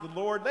The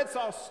Lord, let's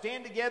all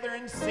stand together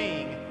and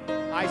sing.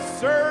 I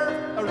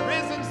serve a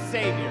risen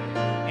Savior,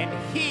 and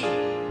He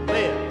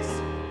lives.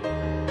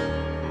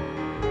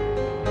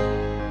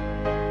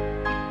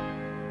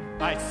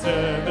 I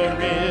serve a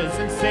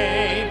risen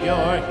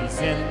Savior,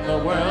 He's in the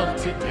world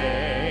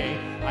today.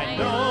 I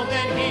know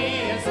that He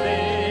is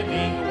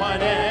living,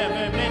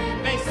 whatever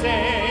men may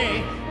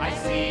say. I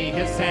see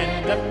His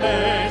hand of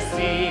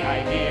mercy,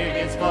 I hear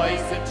His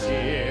voice of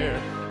cheer.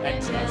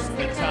 At just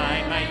the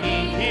time I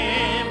need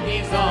Him,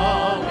 He's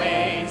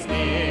always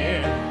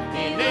near.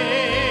 He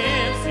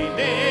lives,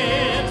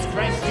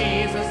 Christ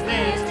Jesus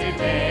lives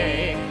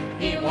today.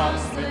 He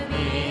walks with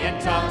me and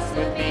talks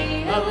with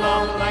me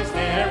along life's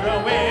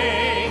narrow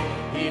way.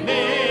 He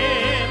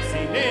lives,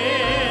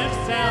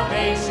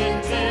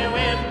 salvation to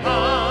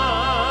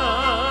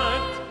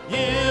impart.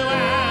 You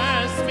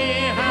ask me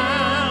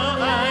how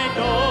I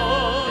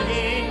know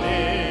He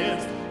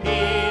lives.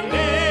 He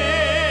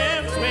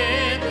lives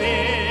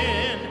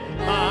within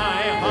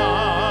my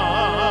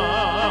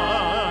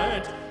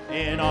heart.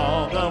 In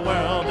all the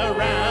world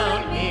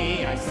around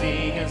me, I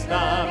see His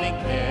loving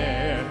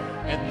care.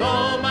 And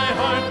though my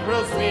heart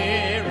grows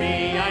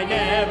weary, I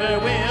never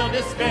will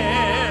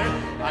despair.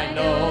 I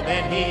know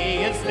that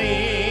He is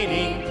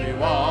leading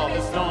through all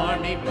the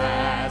stormy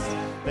blast.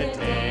 The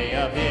day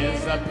of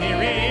His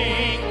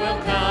appearing will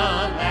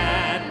come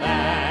at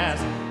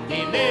last.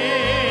 He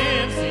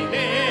lives,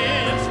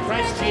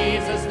 Christ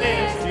Jesus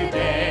lives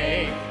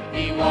today.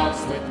 He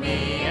walks with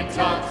me and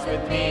talks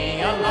with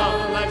me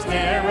along life's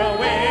narrow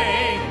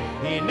way.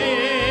 He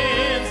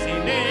lives,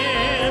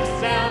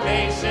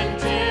 salvation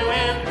to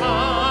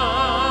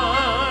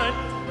impart.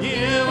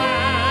 You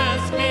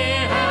ask me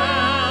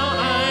how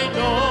I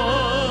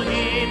know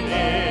He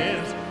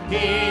lives.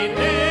 He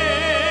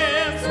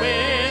lives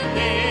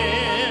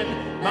within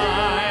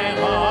my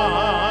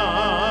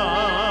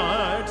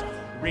heart.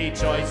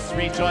 Rejoice,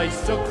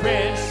 rejoice, O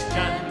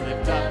Christian,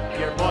 lift up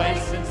your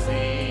voice and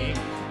sing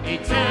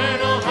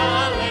eternal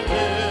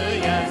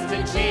hallelujahs to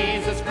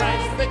Jesus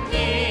Christ the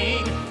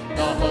King,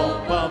 the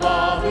hope of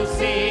all who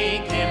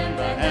seek Him,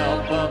 the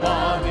help of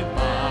all who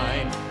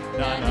find.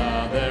 None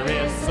other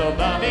is so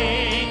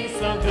loving,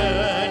 so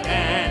good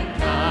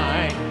and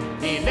kind.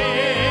 He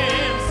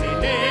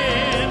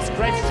lives,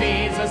 Christ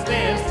Jesus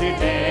lives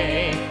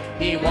today.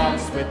 He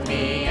walks with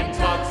me and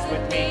talks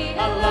with me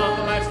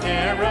along life's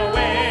narrow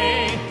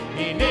way.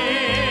 He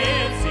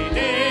lives,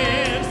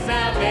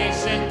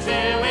 salvation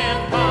to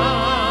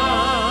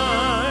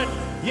impart.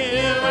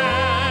 You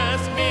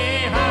ask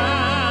me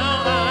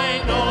how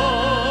I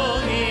know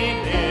He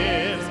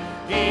lives.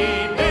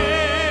 He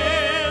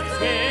lives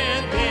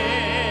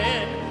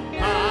within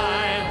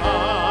my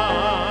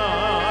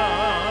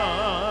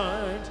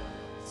heart.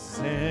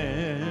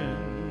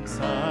 Since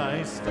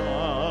I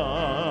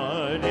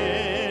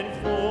started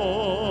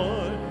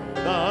for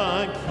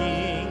the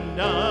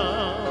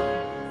kingdom,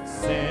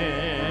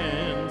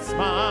 since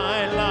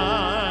my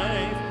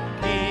life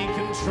He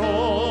controls,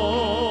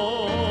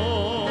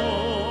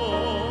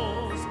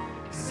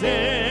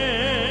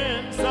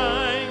 since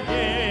I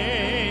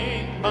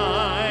gave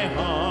my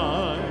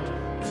heart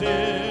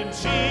to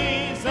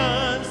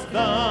Jesus,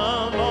 the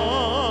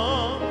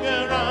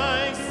longer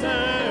I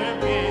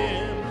serve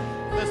Him,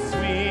 the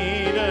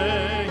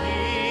sweeter He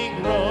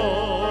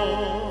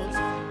grows.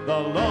 The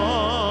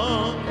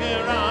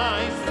longer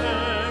I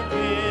serve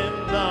Him,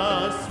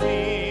 the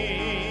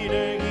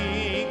sweeter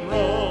He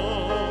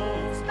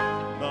grows.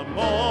 The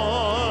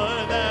more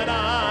that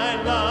I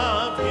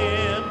love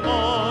Him,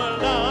 more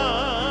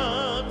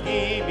love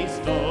He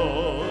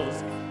bestows.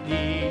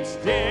 Each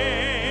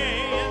day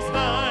is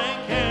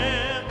like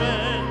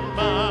heaven,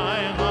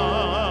 my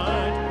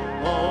heart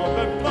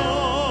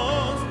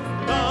overflows.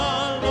 The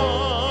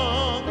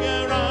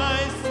longer I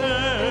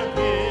serve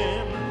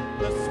Him,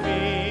 the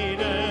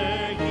sweeter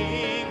He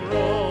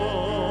grows.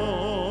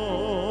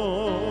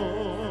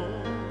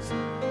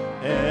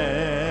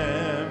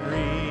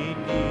 Every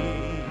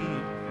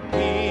need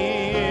He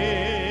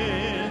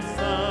is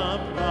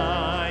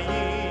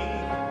supplying,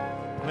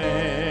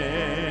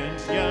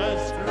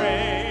 plenteous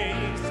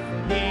grace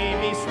He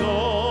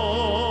bestows.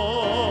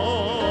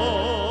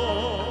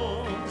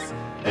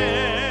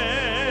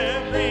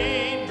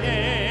 Every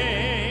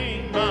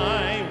day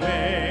my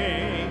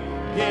way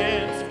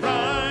gets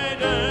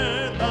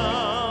brighter, the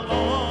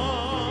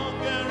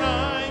longer I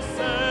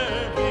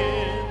serve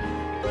Him,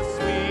 the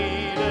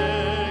sweeter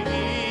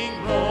He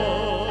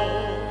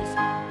grows.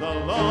 The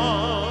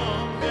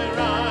longer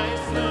I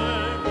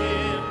serve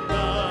Him,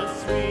 the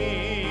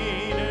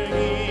sweeter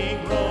He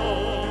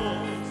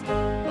grows.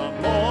 The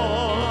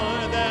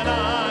more that I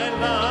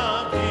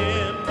love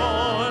Him,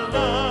 more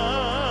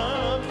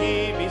love He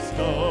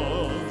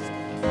bestows.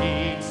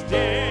 Each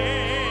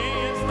day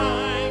is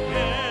like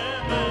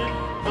heaven,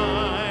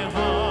 my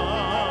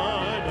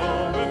heart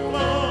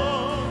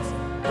overflows.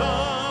 The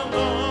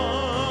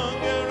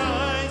longer I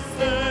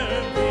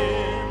serve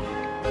Him,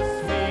 the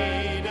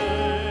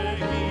sweeter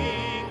He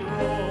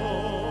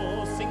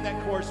grows. Sing that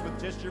chorus with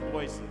just your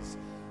voices.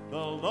 The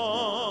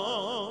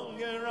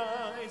longer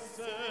I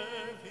serve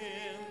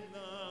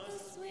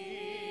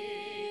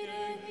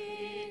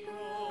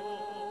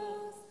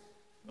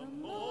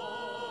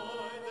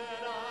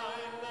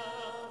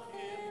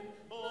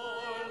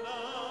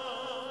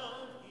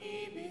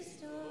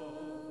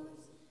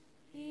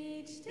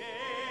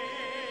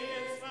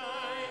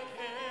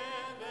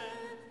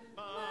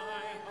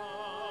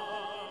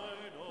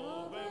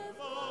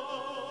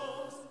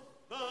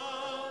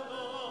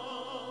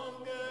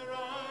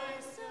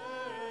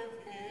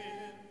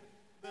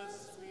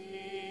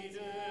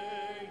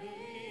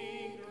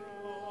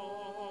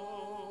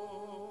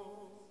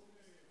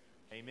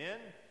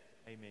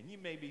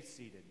be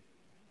seated.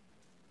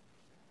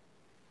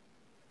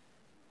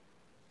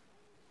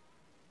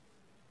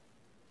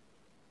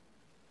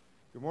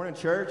 Good morning,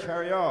 church. How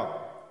are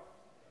y'all?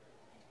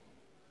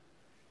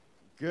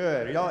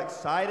 Good. Are y'all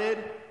excited?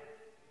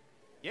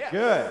 Yeah.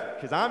 Good,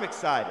 because I'm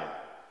excited.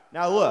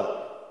 Now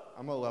look,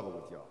 I'm going to level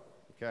with y'all,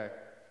 okay?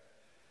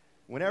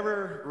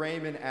 Whenever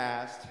Raymond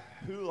asked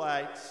who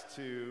likes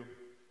to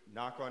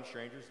knock on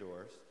strangers'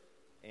 doors,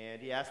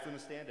 and he asked them to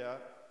stand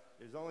up,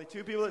 there's only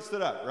two people that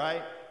stood up,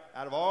 right?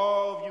 Out of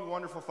all of you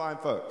wonderful, fine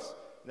folks.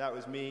 That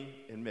was me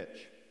and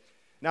Mitch.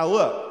 Now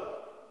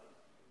look,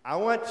 I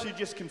want to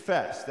just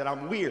confess that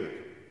I'm weird,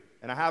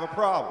 and I have a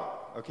problem,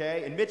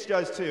 okay? And Mitch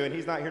does too, and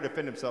he's not here to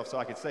defend himself, so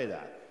I can say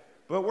that.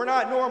 But we're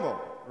not normal,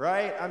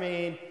 right? I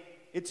mean,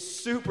 it's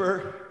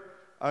super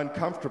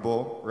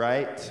uncomfortable,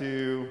 right,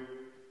 to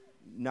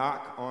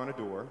knock on a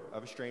door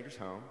of a stranger's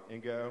home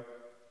and go,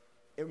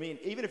 I mean,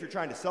 even if you're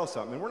trying to sell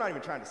something, and we're not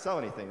even trying to sell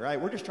anything, right?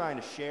 We're just trying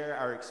to share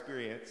our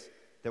experience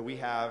that we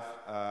have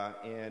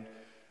and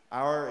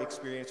our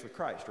experience with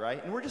Christ,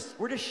 right? And we're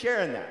just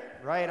sharing that,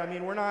 right? I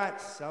mean, we're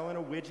not selling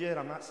a widget.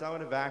 I'm not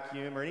selling a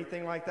vacuum or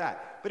anything like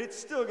that. But it's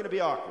still going to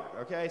be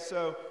awkward, okay?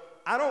 So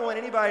I don't want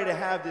anybody to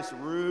have this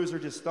ruse or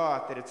just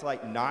thought that it's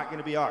like not going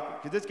to be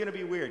awkward, because it's going to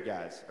be weird,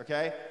 guys,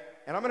 okay?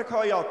 And I'm going to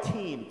call y'all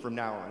team from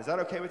now on. Is that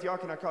okay with y'all?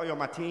 Can I call y'all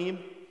my team?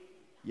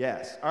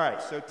 Yes. All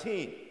right, so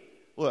team,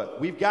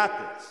 look, we've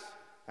got this.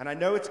 And I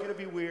know it's going to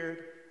be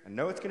weird. I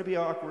know it's going to be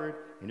awkward.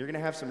 And you're going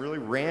to have some really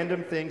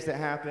random things that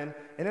happen.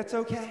 And it's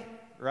okay,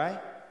 right?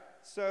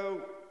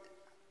 So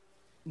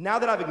now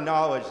that I've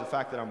acknowledged the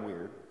fact that I'm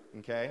weird,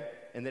 okay,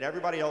 and that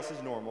everybody else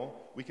is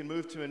normal, we can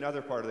move to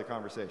another part of the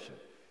conversation.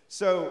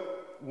 So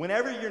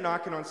whenever you're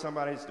knocking on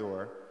somebody's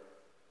door,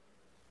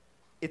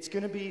 it's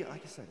going to be,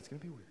 like I said, it's going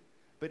to be weird.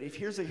 But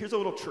here's a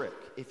little trick.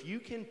 If you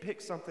can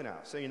pick something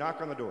out, so you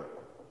knock on the door,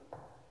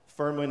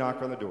 firmly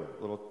knock on the door,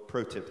 little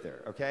pro tip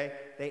there, okay?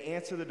 They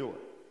answer the door.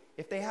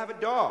 If they have a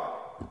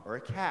dog or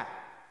a cat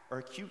or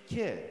a cute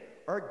kid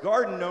or a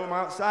garden gnome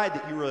outside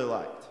that you really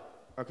liked,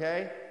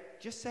 okay?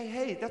 Just say,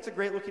 hey, that's a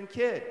great looking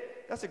kid.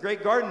 That's a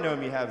great garden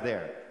gnome you have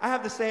there. I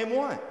have the same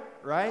one,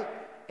 right?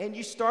 And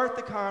you start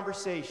the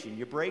conversation.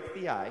 You break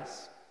the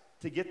ice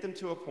to get them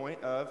to a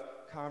point of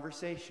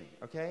conversation,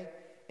 okay?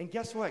 And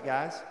guess what,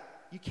 guys?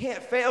 You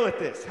can't fail at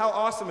this. How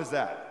awesome is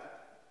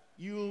that?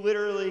 You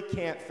literally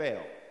can't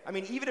fail. I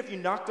mean, even if you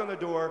knocked on the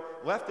door,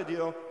 left the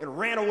deal, and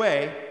ran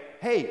away,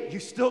 hey, you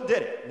still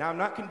did it. Now, I'm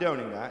not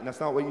condoning that, and that's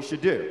not what you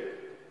should do.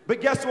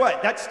 But guess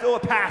what? That's still a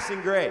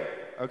passing grade,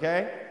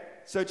 okay?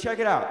 So check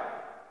it out.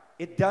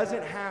 It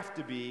doesn't have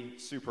to be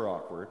super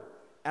awkward.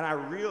 And I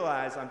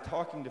realize I'm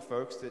talking to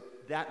folks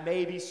that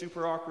may be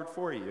super awkward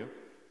for you,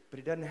 but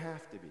it doesn't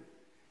have to be.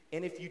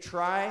 And if you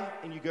try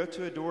and you go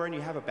to a door and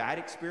you have a bad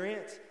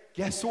experience,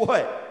 guess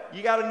what?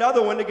 You got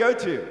another one to go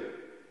to.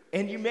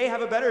 And you may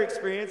have a better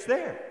experience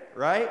there,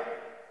 right?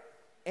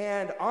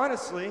 And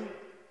honestly,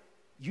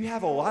 you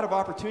have a lot of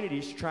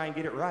opportunities to try and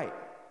get it right.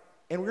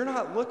 And we're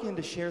not looking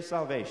to share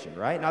salvation,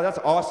 right? Now, that's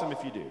awesome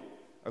if you do,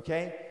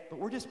 okay? But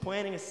we're just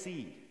planting a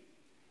seed.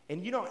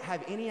 And you don't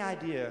have any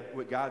idea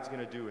what God's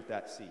going to do with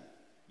that seed.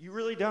 You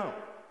really don't.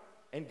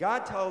 And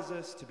God tells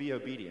us to be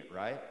obedient,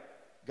 right?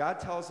 God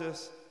tells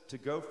us to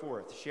go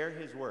forth, share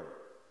his word.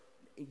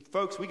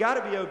 Folks, we got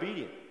to be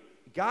obedient.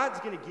 God's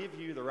going to give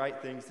you the right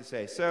things to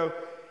say. So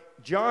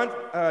John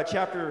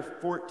chapter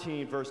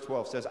 14, verse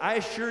 12 says, I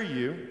assure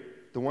you,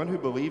 the one who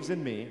believes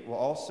in me will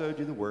also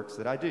do the works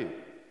that I do.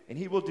 And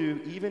he will do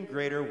even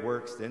greater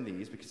works than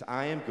these, because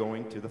I am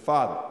going to the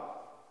Father.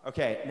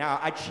 Okay, now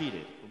I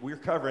cheated. We're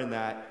covering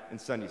that in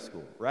Sunday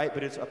school, right?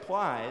 But it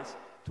applies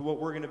to what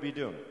we're going to be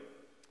doing,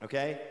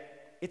 okay?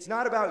 It's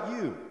not about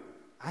you.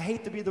 I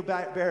hate to be the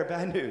bearer of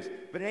bad news,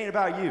 but it ain't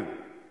about you,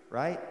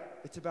 right?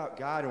 It's about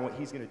God and what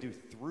he's going to do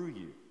through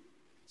you.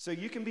 So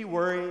you can be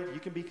worried, you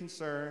can be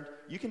concerned,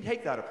 you can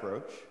take that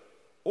approach,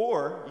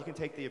 or you can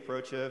take the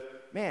approach of,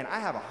 man, I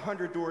have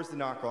 100 doors to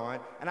knock on,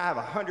 and I have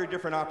 100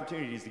 different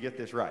opportunities to get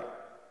this right.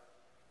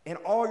 And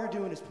all you're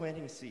doing is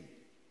planting a seed.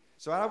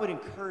 So I would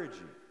encourage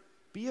you,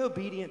 be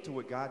obedient to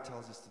what God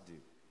tells us to do.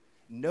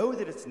 Know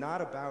that it's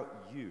not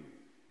about you.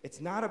 It's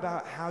not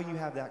about how you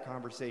have that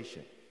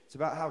conversation. It's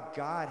about how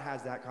God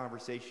has that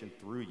conversation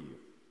through you,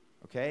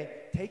 okay?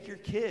 Take your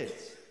kids.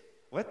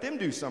 Let them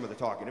do some of the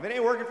talking. If it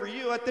ain't working for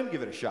you, let them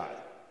give it a shot.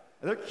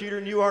 They're cuter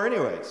than you are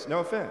anyways, no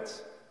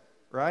offense,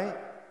 right?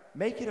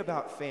 Make it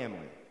about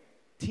family.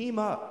 Team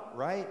up,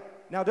 right?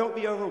 Now, don't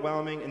be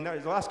overwhelming. And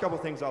the last couple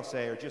of things I'll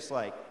say are just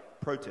like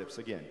pro tips.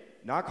 Again,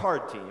 knock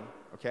hard, team,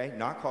 okay?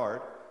 Knock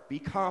hard. Be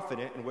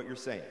confident in what you're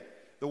saying.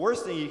 The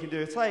worst thing you can do,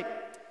 it's like,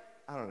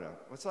 I don't know.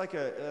 It's like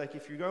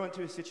if you go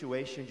into a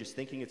situation just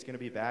thinking it's going to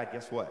be bad,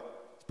 guess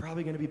what? It's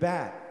probably going to be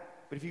bad.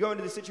 But if you go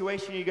into the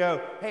situation and you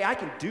go, hey, I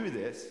can do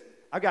this.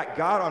 I've got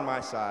God on my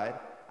side.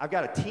 I've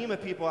got a team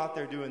of people out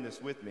there doing this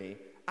with me.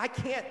 I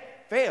can't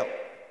fail.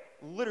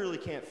 Literally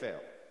can't fail,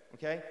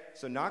 okay?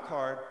 So knock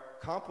hard,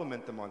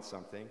 compliment them on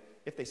something.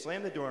 If they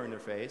slam the door in their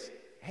face,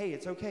 hey,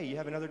 it's okay. You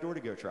have another door to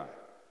go try.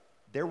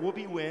 There will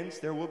be wins,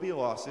 there will be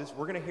losses.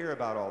 We're going to hear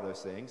about all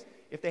those things.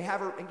 If they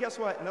have and guess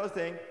what? Another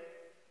thing,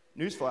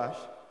 newsflash,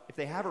 if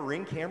they have a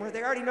Ring camera,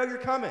 they already know you're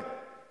coming.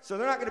 So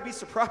they're not going to be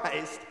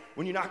surprised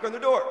when you knock on the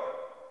door.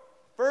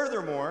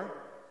 Furthermore,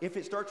 if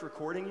it starts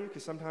recording you,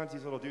 because sometimes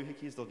these little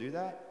doohickeys, they'll do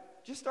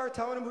that, just start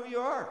telling them who you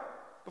are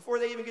before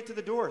they even get to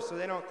the door so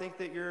they don't think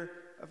that you're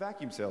a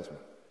vacuum salesman.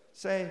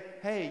 Say,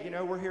 hey,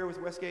 we're here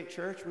with Westgate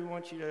Church. We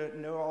want you to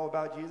know all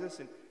about Jesus.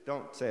 And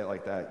don't say it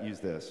like that. Use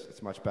this.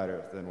 It's much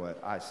better than what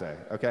I say,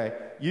 okay?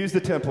 Use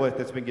the template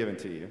that's been given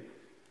to you,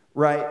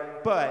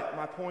 right? But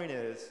my point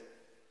is,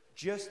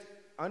 just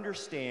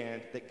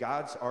understand that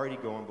God's already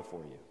going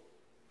before you.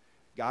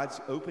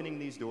 God's opening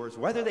these doors,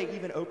 whether they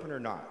even open or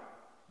not.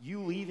 You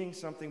leaving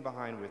something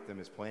behind with them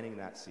is planting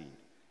that seed.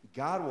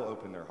 God will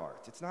open their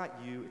hearts. It's not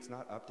you. It's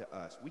not up to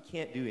us. We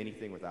can't do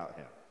anything without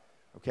him,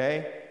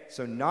 okay?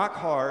 So knock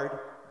hard,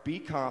 be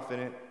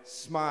confident,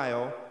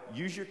 smile,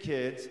 use your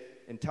kids,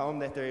 and tell them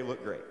that they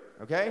look great,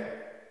 okay?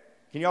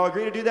 Can y'all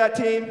agree to do that,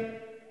 team?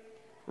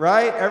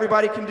 Right?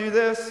 Everybody can do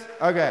this?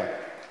 Okay.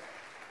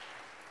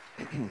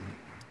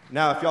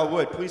 Now, if y'all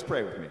would, please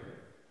pray with me.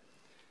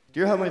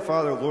 Dear Heavenly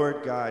Father,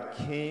 Lord God,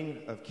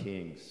 King of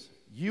Kings,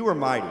 you are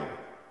mighty.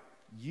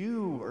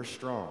 You are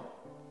strong.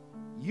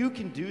 You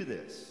can do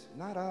this,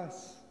 not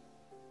us.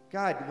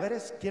 God, let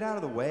us get out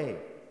of the way.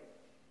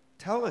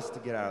 Tell us to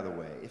get out of the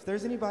way. If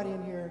there's anybody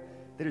in here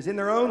that is in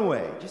their own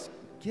way, just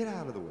get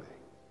out of the way.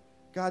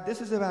 God,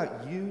 this is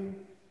about you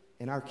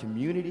and our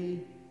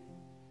community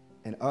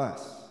and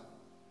us.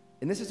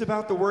 And this is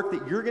about the work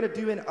that you're going to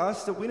do in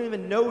us that we don't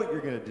even know what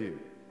you're going to do.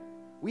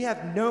 We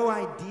have no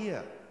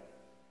idea.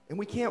 And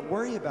we can't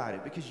worry about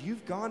it because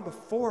you've gone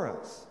before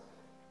us.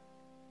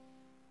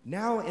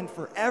 Now and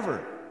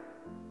forever.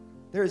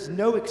 There is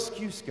no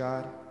excuse,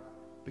 God,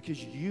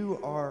 because you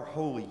are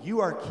holy.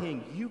 You are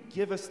King. You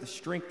give us the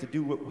strength to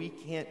do what we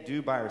can't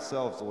do by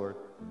ourselves, Lord.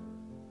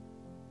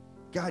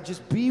 God,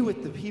 just be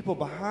with the people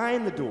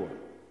behind the door.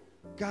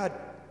 God,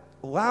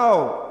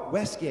 allow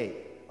Westgate,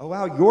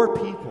 allow your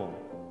people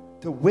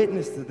to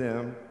witness to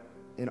them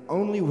in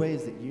only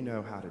ways that you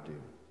know how to do.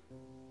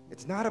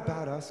 It's not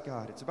about us,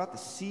 God. It's about the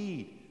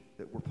seed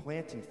that we're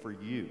planting for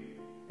you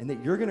and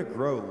that you're going to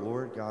grow,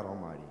 Lord God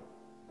Almighty.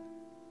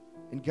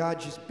 And God,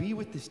 just be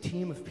with this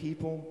team of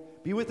people.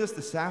 Be with us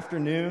this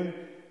afternoon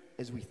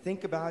as we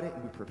think about it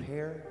and we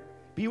prepare.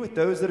 Be with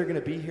those that are going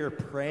to be here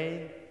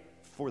praying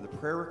for the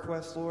prayer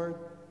request, Lord.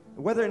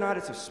 And whether or not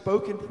it's a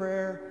spoken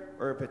prayer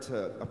or if it's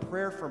a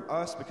prayer from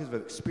us because of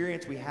an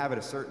experience we have at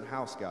a certain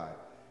house, God,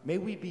 may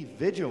we be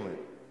vigilant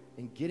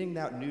in getting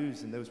that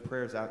news and those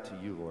prayers out to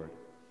you, Lord.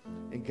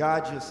 And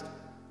God,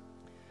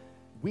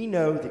 we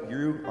know that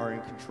you are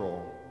in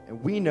control,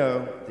 and we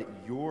know that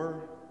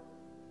your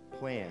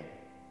plan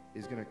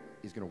is going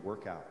to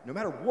work out. No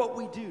matter what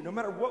we do, no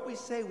matter what we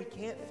say, we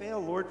can't fail,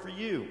 Lord, for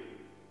you.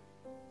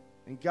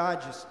 And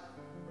God, just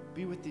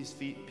be with these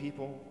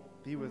people,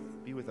 be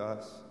with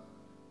us.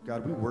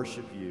 God, we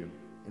worship you,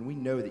 and we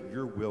know that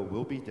your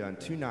will be done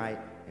tonight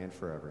and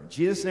forever. In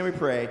Jesus' name we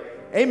pray,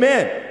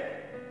 amen.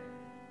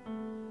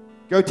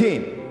 Go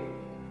team.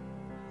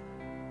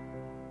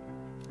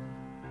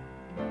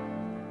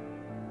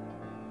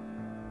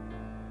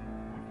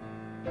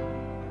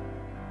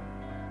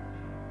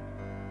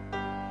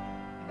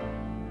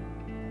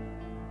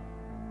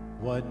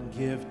 What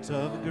gift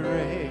of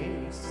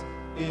grace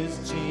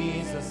is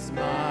Jesus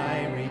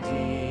my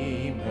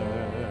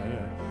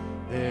Redeemer?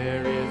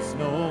 There is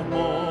no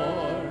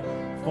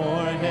more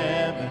for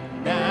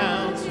heaven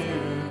now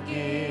to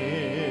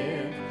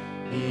give.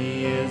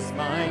 He is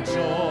my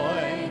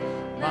joy,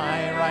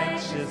 my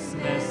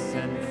righteousness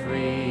and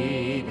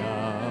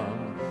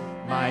freedom,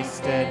 my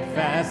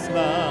steadfast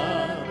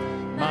love,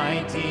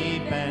 my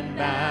deep and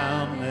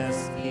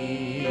boundless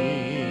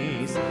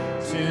peace.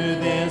 To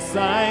this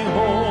I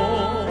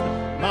hold.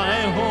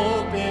 My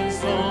hope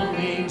is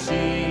only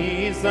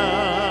Jesus,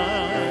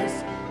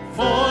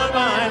 for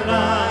my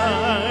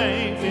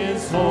life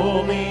is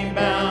wholly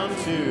bound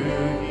to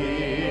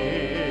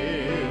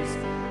his.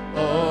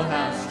 Oh,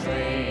 how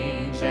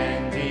strange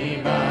and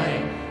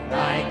divine,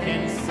 I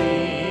can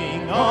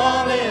sing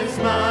all is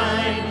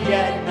mine,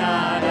 yet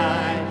not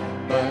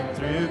I, but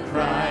through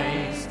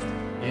Christ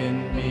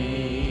in me.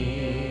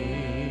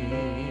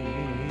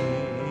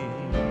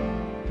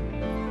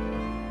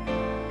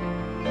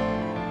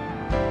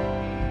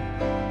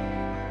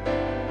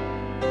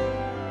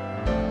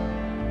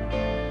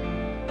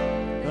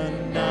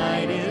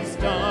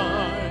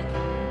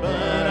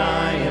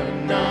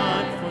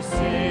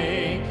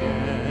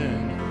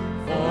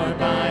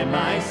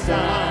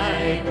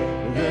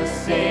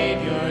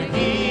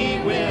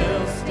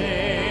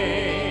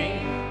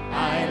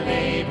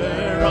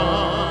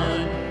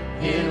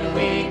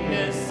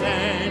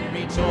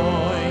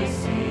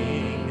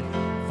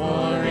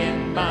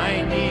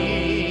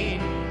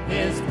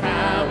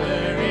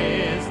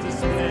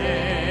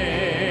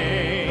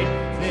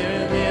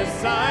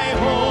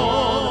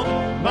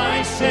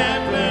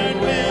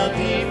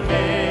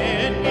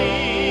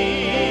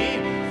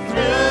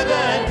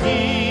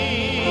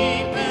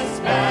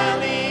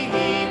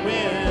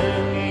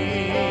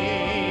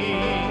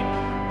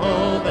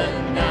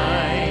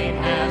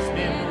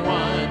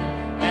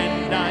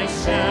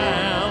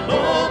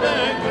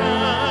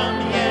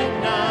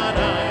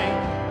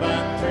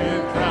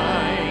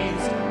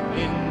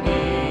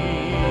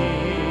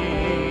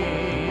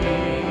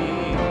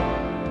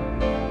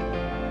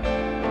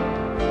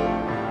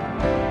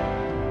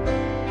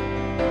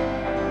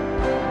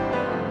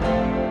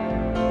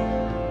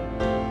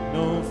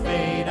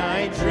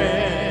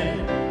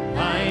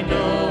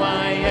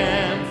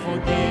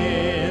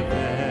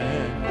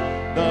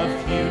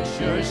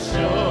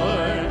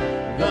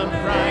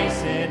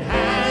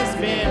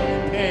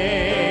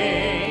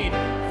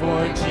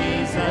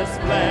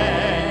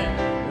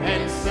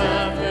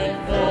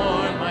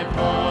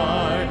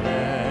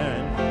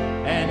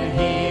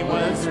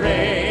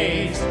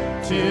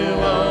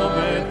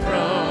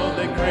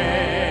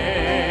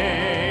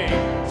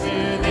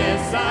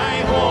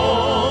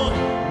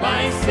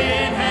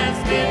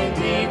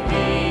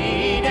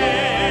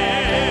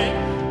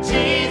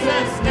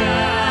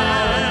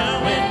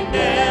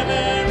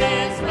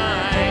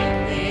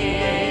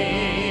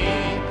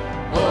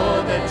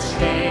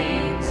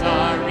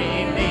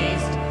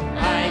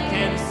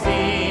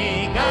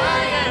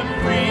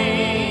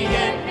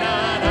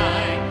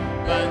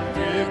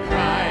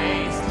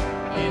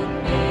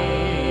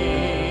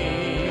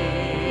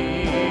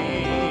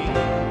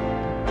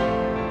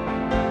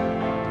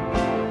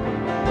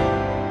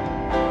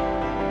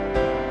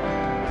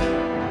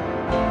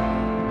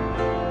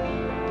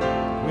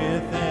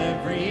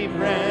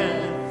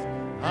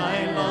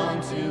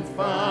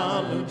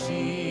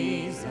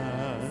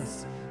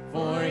 Jesus,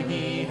 for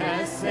he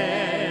has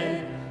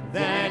said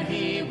that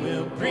he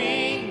will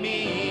bring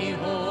me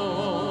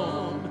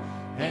home,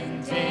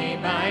 and day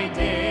by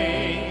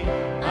day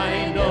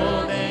I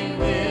know they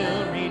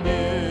will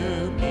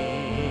renew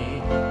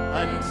me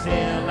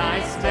until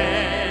I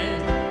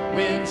stand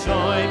with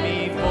joy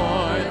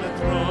before the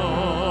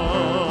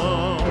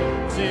throne.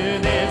 To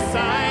this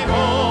I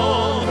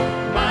hold,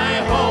 my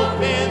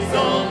hope is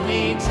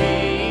only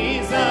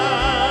Jesus.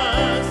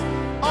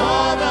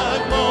 All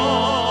the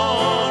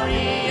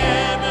glory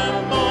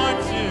evermore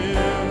to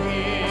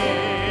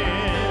him.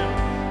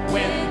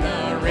 When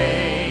the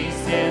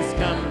race is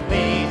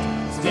complete,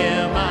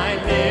 still my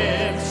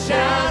lips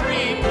shall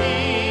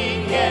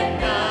repeat, yet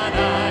not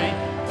I,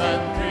 but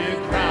through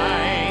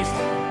Christ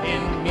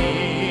in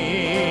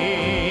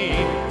me.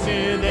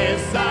 To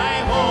this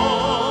I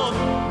hold,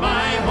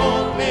 my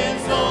hope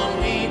is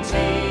only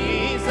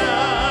Jesus.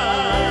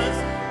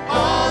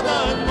 All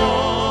the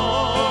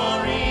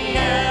glory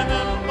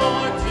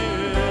evermore to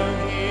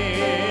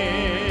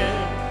him.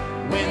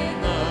 When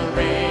the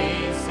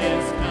race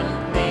is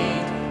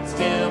complete,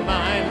 still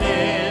my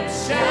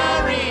lips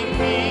shall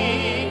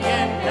repeat,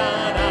 yet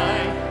not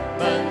I,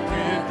 but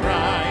through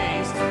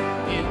Christ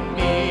in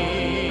me.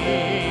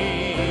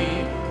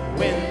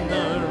 When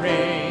the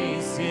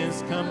race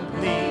is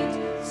complete,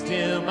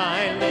 still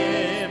my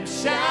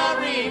lips shall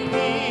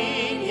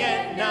repeat,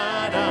 yet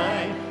not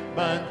I,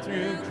 but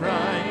through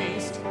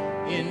Christ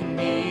in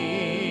me.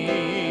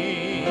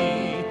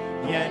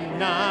 Yet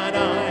not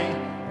I,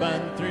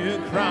 but through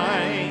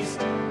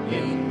Christ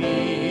in me.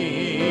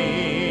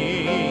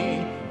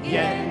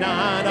 Yet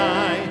not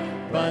I,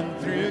 but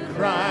through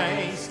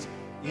Christ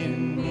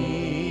in me.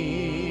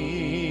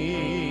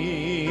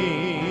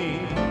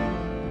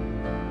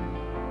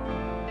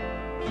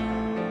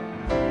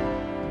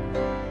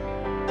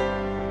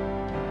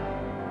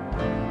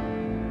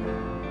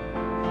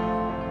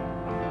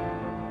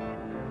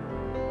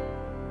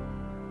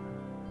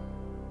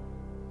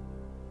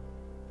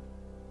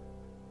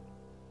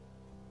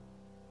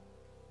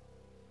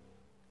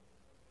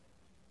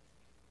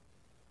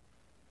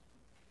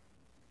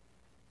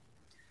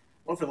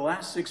 Well, for the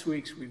last 6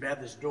 weeks, we've had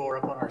this door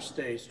up on our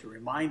stage to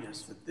remind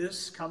us that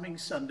this coming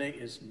Sunday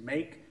is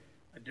Make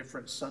a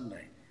Difference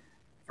Sunday.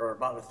 For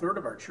about a third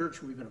of our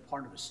church, we've been a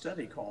part of a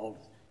study called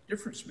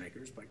Difference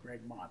Makers by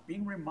Greg Mott,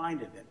 being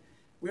reminded that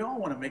we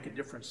all want to make a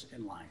difference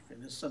in life. And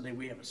this Sunday,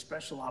 we have a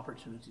special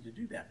opportunity to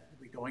do that.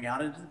 We'll be going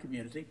out into the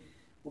community.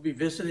 We'll be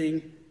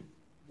visiting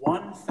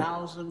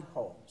 1,000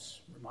 homes,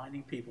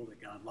 reminding people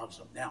that God loves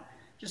them. Now,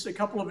 just a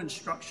couple of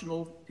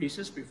instructional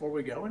pieces before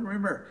we go. And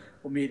remember,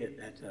 we'll meet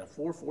at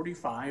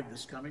 4:45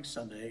 this coming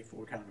Sunday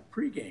for kind of a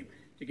pregame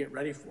to get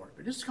ready for it.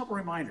 But just a couple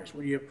reminders.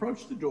 When you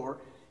approach the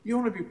door, you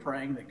want to be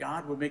praying that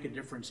God would make a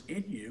difference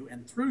in you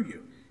and through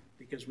you.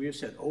 Because we have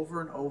said over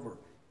and over,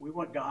 we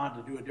want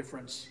God to do a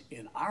difference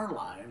in our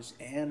lives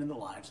and in the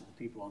lives of the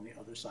people on the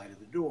other side of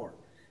the door.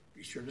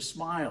 Be sure to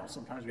smile.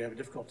 Sometimes we have a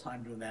difficult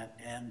time doing that.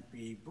 And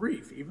be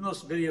brief. Even though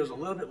this video is a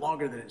little bit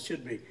longer than it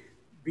should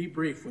be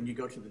brief when you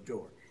go to the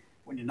door.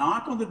 When you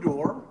knock on the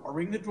door or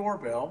ring the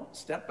doorbell,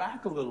 step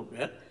back a little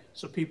bit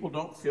so people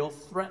don't feel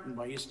threatened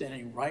by you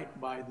standing right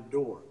by the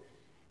door.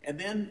 And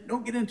then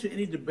don't get into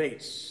any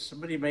debates.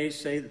 Somebody may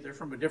say that they're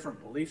from a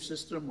different belief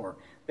system or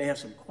they have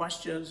some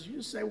questions. You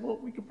just say, well,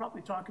 we could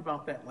probably talk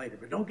about that later.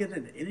 But don't get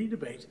into any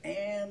debates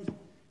and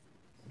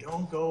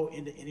don't go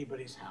into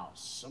anybody's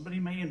house. Somebody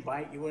may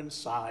invite you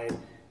inside,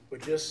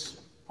 but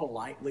just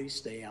politely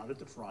stay out at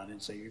the front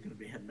and say you're going to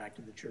be heading back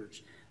to the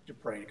church to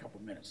pray in a couple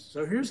minutes.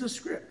 So here's the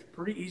script,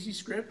 pretty easy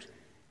script.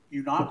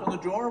 You knock on the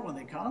door when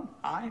they come.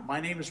 Hi, my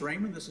name is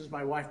Raymond. This is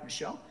my wife,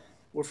 Michelle.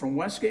 We're from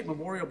Westgate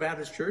Memorial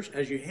Baptist Church.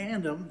 As you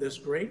hand them this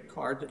great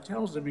card that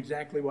tells them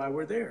exactly why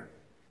we're there.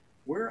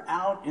 We're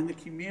out in the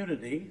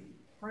community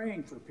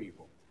praying for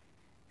people.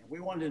 And we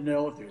wanted to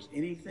know if there's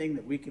anything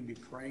that we can be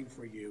praying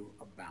for you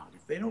about.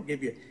 If they don't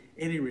give you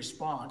any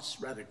response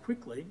rather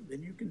quickly,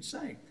 then you can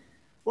say,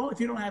 well, if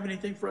you don't have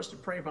anything for us to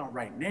pray about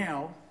right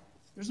now,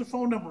 there's a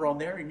phone number on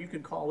there, and you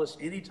can call us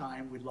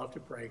anytime. We'd love to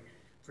pray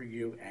for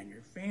you and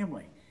your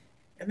family.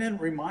 And then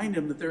remind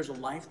them that there's a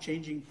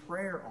life-changing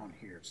prayer on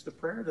here. It's the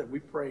prayer that we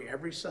pray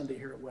every Sunday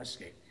here at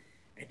Westgate.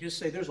 And just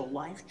say there's a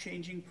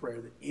life-changing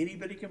prayer that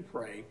anybody can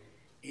pray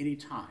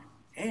anytime.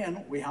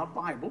 And we have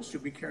Bibles.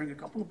 You'll be carrying a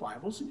couple of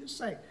Bibles. And just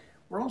say,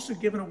 we're also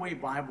giving away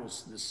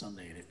Bibles this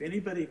Sunday. And if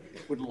anybody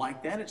would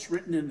like that, it's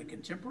written in the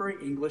contemporary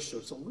English, so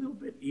it's a little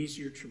bit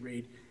easier to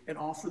read, and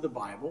offer the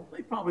Bible.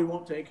 They probably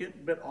won't take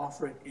it, but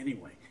offer it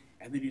anyway.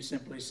 And then you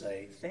simply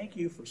say, thank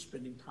you for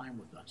spending time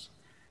with us.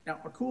 Now,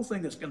 a cool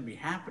thing that's going to be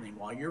happening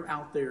while you're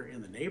out there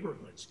in the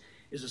neighborhoods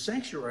is the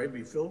sanctuary will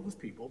be filled with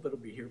people that will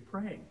be here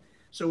praying.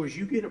 So as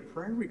you get a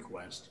prayer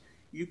request,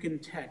 you can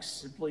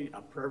text simply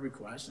a prayer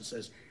request that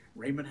says,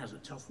 Raymond has a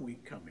tough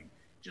week coming.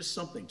 Just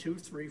something, 2,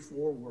 3,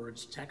 4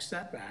 words, text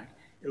that back.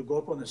 It'll go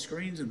up on the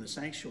screens in the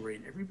sanctuary,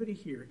 and everybody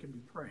here can be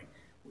praying.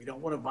 We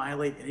don't want to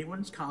violate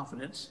anyone's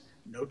confidence.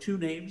 No two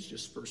names,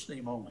 just first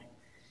name only.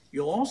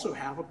 You'll also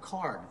have a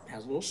card. It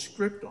has a little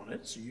script on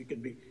it, so you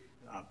can be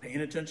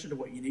paying attention to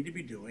what you need to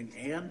be doing,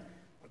 and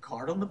a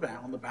card on the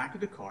back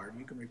of the card,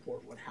 you can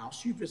report what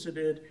house you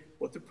visited,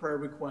 what the prayer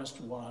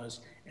request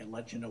was, and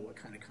let you know what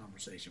kind of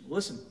conversation.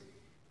 Listen,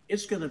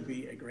 it's going to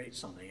be a great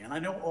Sunday, and I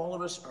know all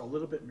of us are a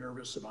little bit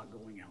nervous about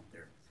going out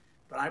there,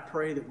 but I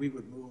pray that we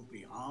would move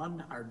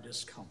beyond our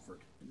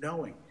discomfort,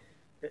 knowing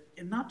that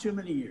in not too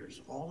many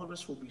years, all of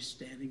us will be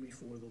standing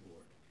before the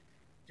Lord.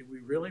 Do we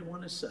really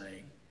want to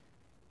say,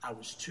 I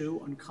was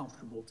too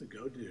uncomfortable to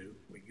go do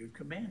what you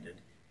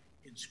commanded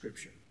in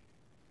Scripture?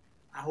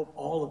 I hope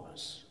all of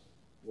us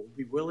will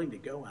be willing to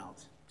go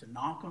out, to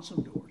knock on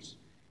some doors,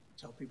 and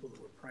tell people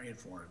that we're praying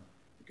for them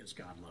because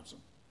God loves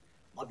them.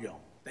 Love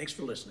y'all. Thanks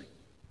for listening.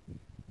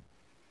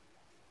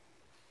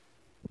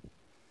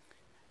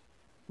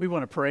 We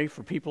want to pray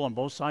for people on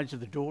both sides of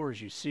the door,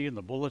 as you see in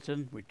the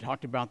bulletin. We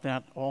talked about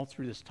that all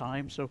through this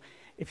time. So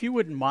if you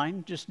wouldn't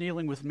mind just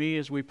kneeling with me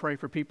as we pray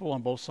for people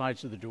on both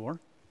sides of the door.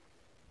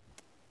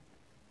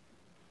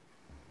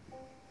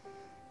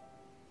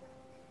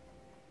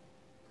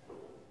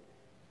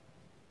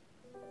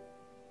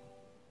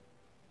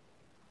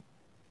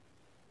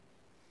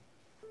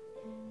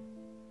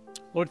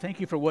 Lord, thank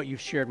you for what you've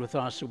shared with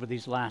us over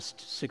these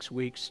last 6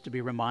 weeks, to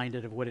be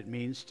reminded of what it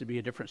means to be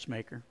a difference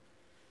maker.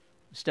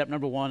 Step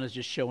number one is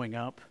just showing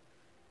up,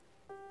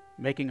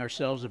 making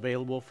ourselves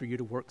available for you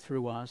to work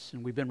through us.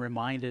 And we've been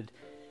reminded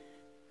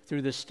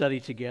through this study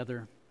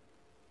together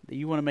that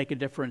you want to make a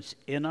difference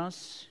in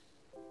us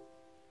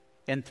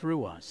and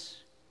through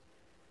us.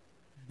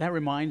 That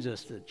reminds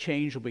us that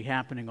change will be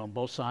happening on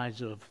both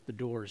sides of the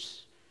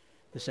doors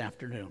this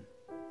afternoon.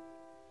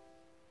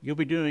 You'll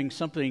be doing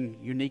something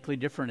uniquely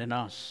different in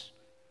us,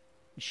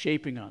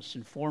 shaping us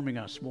and forming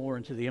us more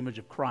into the image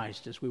of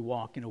Christ as we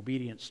walk in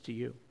obedience to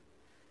you.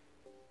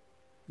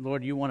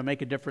 Lord, you want to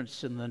make a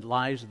difference in the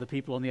lives of the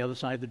people on the other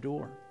side of the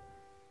door.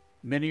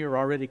 Many are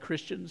already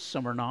Christians,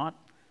 some are not.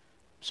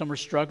 Some are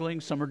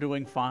struggling, some are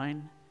doing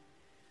fine.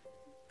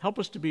 Help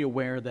us to be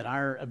aware that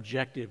our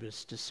objective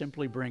is to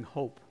simply bring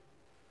hope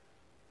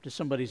to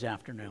somebody's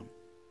afternoon,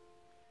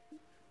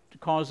 to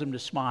cause them to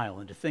smile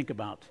and to think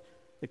about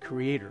the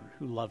Creator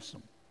who loves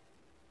them.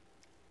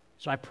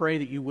 So I pray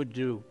that you would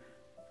do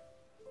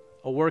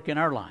a work in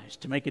our lives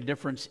to make a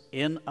difference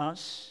in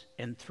us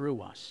and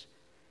through us,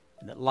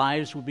 and that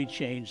lives will be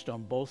changed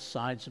on both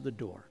sides of the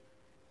door.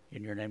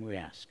 In your name we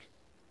ask.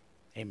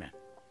 Amen.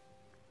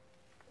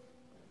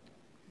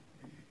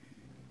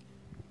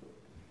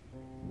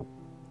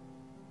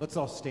 Let's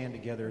all stand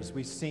together as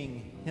we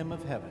sing Hymn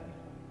of Heaven.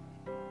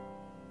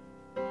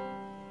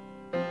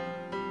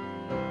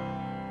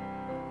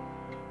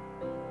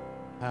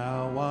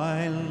 How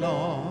I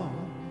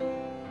long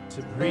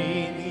to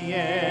breathe the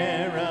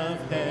air of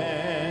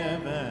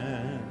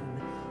heaven,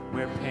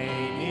 where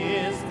pain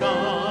is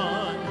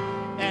gone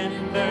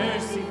and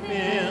mercy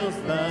fills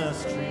the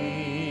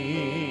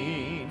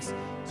streets,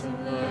 to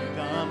look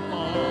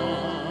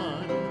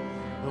upon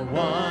the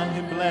one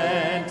who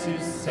bled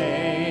to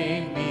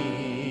save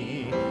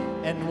me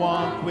and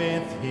walk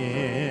with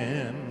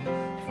him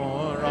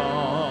for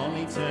all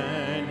eternity.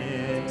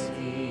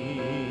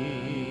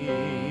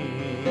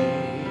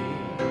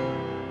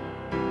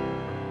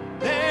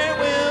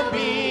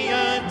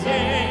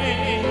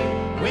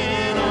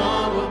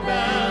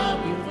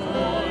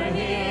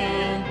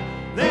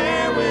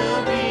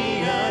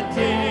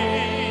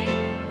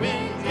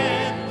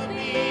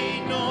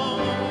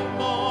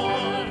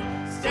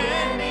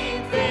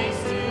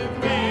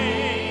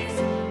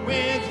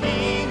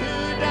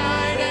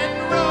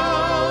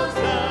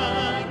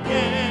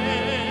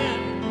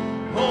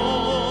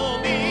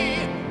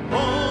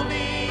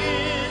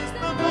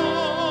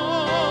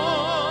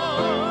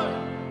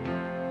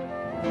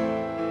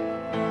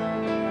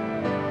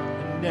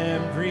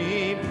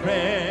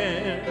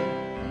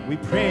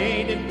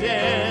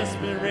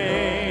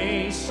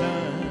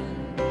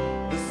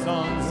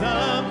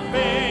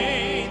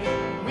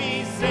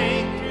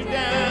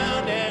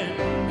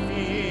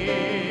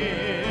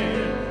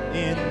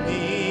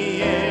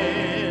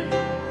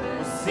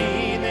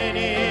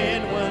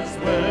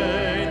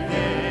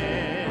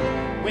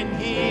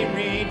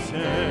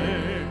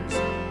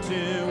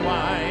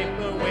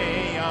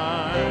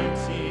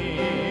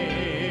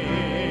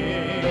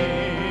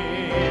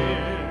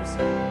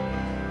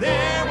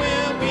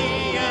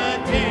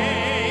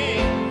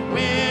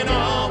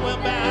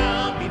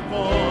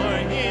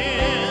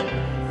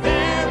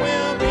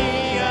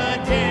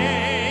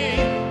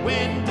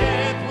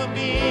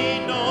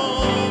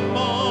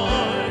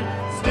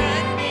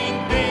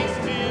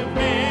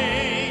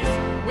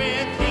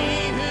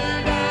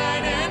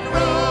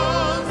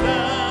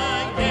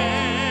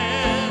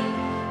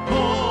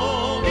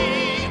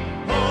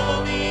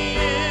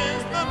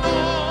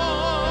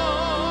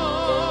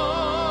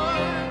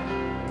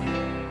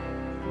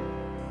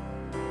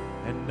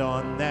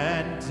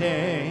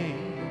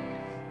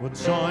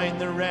 Join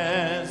the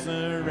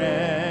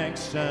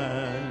resurrection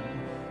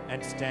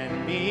and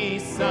stand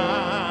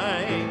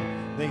beside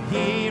the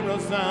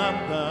heroes of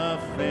the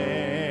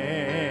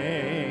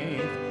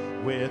faith,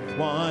 with with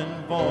one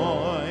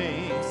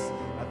voice,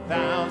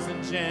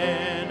 1,000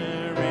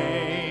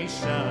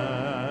 generations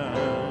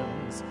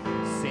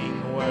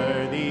sing,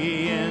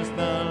 worthy is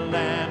the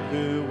Lamb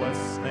who was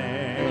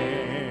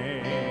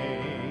slain.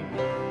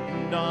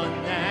 And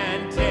on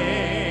that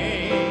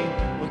day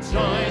we'll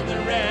join the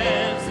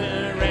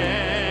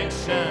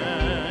resurrection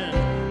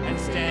and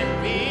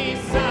stand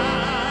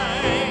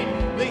beside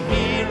the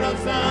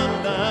heroes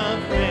of the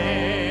faith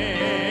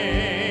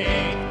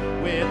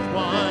with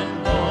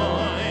one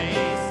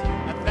voice,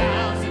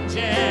 1,000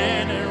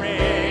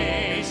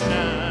 generations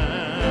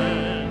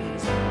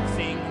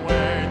sing,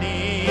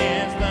 worthy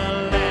is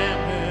the Lamb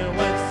who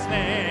was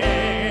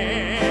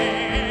slain.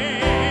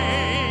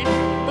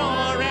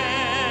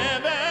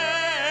 Forever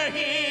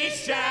he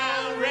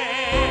shall reign.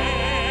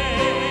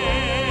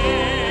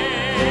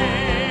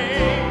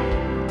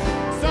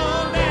 So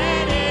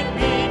let it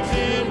be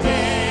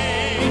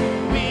today.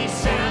 We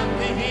shout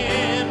the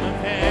hymn of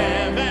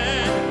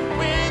heaven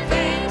with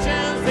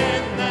angels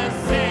and the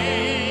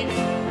saints.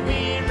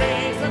 We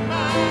raise a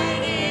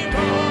mighty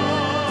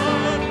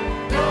roar.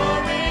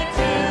 Glory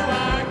to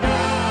our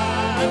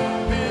God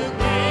who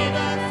gave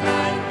us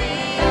life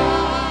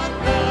beyond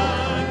the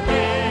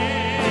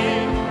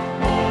grave.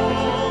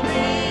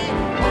 Holy,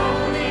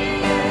 holy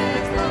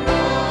is the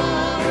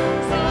Lord.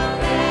 So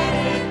let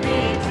it be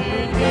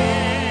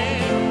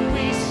today.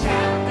 We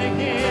shout the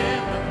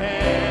hymn of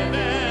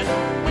heaven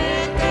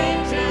with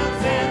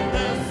angels and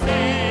the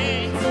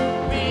saints.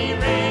 We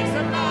raise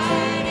a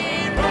mighty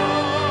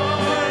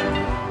roar.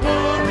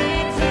 Glory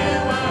to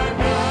our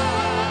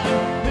God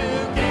who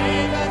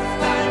gave us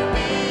life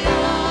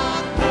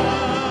beyond the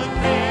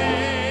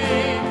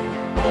grave.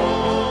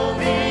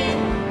 Holy,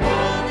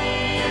 holy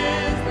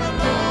is the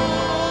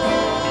Lord.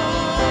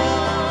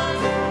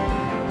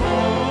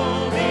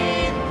 Holy,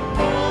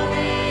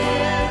 holy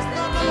is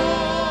the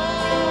Lord.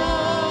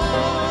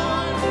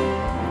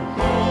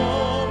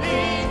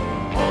 Holy,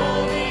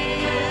 holy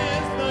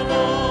is the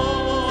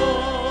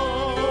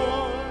Lord.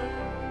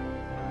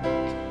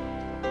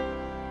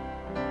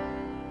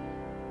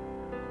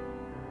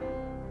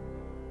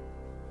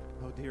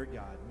 Oh, dear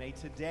God, may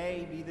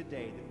today be the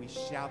day that we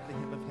shout the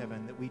hymn of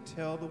heaven, that we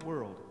tell the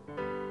world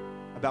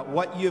about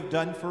what you have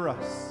done for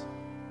us.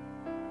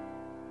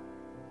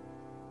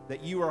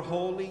 That you are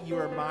holy, you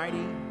are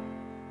mighty,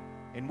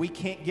 and we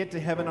can't get to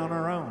heaven on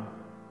our own.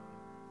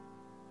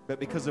 But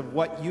because of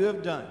what you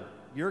have done,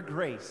 your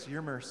grace,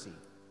 your mercy,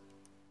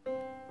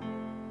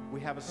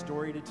 we have a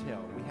story to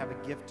tell. We have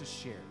a gift to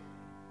share.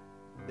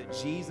 That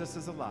Jesus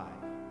is alive,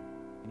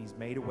 and he's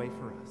made a way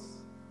for us.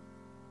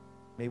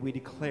 May we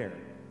declare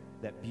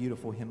that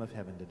beautiful hymn of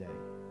heaven today.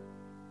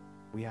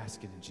 We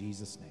ask it in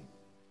Jesus' name.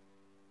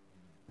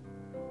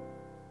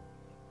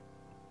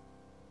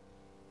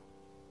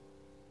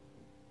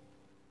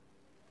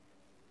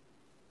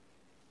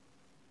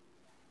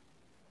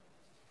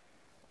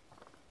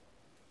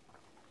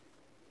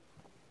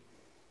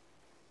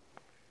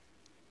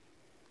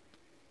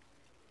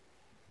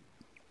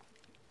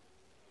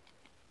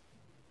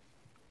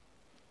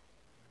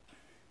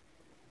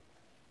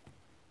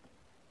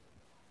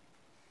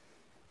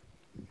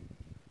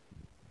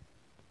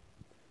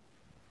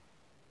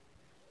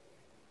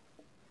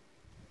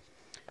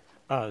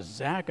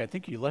 Zach, I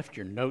think you left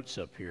your notes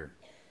up here.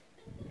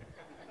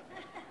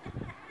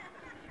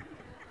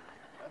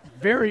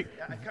 Very,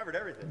 I covered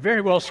everything.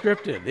 very well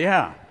scripted,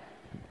 yeah.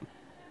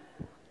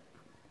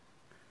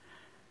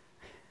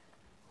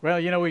 Well,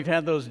 you know, we've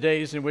had those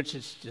days in which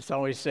it's just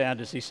always sad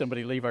to see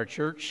somebody leave our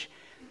church.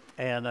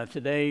 And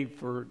today,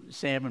 for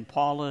Sam and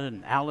Paula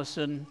and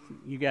Allison,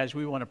 you guys,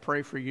 we want to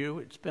pray for you.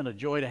 It's been a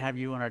joy to have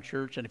you in our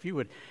church. And if you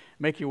would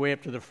make your way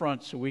up to the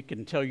front so we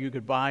can tell you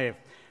goodbye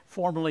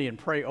formally and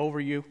pray over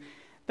you.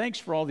 Thanks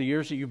for all the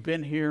years that you've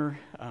been here.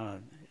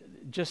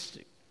 Just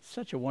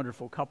such a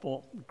wonderful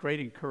couple, great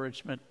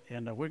encouragement.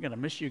 And we're going to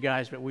miss you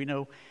guys, but we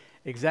know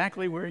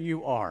exactly where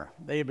you are.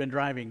 They have been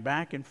driving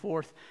back and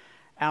forth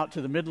out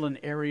to the Midland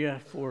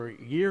area for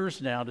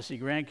years now to see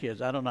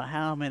grandkids. I don't know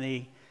how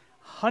many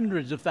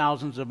hundreds of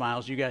thousands of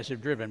miles you guys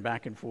have driven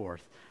back and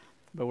forth.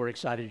 But we're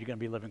excited you're going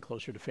to be living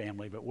closer to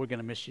family. But we're going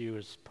to miss you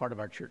as part of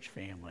our church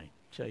family.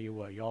 Tell you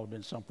what, y'all have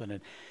been something.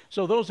 And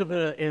so those of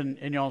you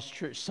in y'all's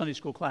church Sunday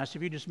school class,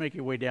 if you just make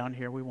your way down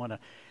here, we want to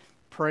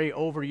pray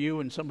over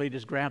you. And somebody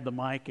just grab the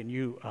mic and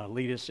you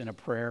lead us in a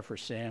prayer for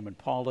Sam and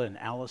Paula and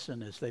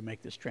Allison as they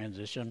make this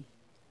transition.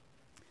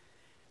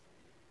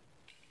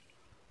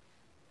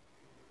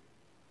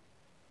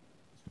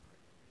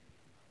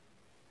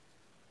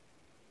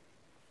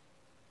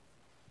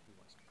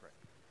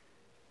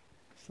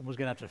 Someone's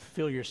going to have to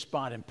fill your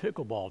spot in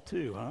pickleball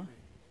too, huh?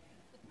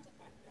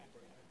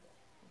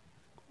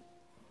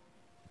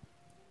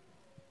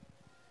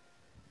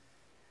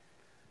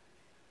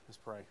 Let's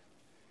pray.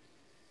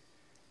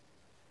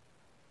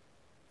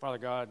 Father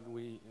God,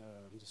 we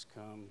just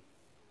come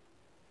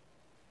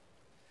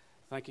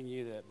thanking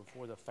you that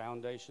before the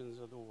foundations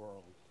of the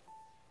world,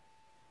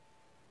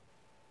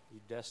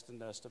 you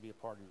destined us to be a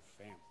part of your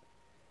family.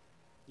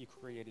 You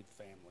created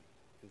family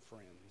and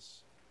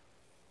friends.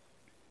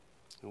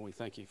 And we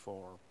thank you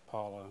for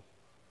Paula,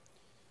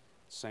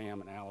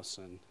 Sam, and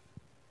Allison,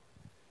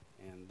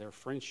 and their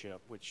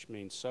friendship, which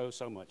means so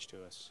much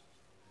to us,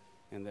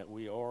 and that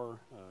we are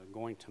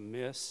going to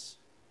miss.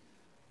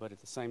 But at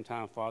the same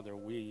time, Father,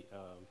 we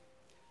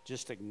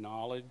just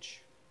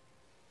acknowledge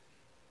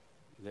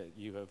that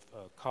you have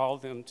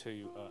called them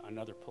to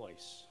another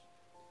place,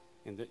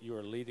 and that you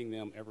are leading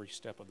them every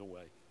step of the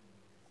way.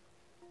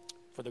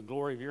 For the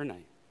glory of your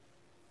name,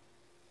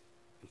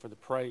 and for the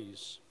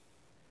praise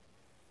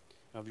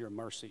of your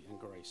mercy and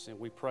grace. And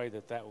we pray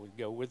that that would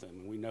go with them,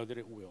 and we know that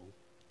it will,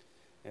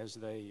 as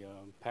they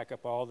pack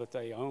up all that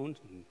they own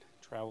and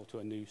travel to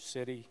a new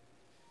city.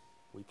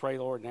 We pray,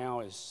 Lord, now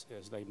as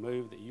they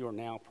move, that you are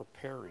now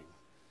preparing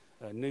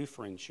new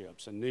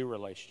friendships and new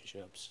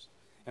relationships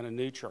and a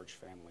new church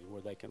family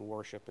where they can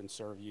worship and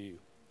serve you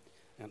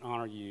and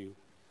honor you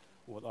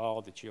with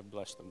all that you have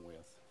blessed them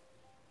with.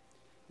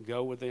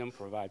 Go with them,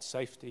 provide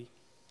safety,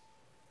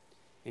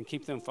 and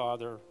keep them,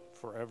 Father,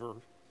 forever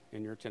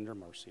in your tender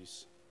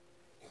mercies.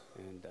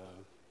 And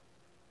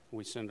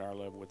we send our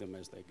love with them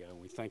as they go.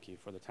 We thank you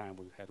for the time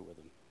we've had with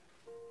them.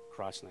 In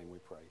Christ's name we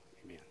pray.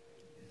 Amen.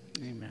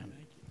 Amen.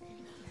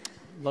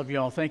 Love you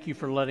all. Thank you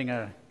for letting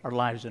our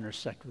lives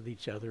intersect with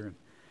each other. And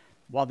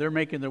while they're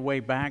making their way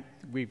back,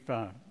 we've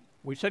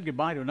said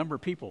goodbye to a number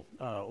of people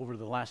over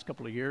the last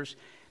couple of years.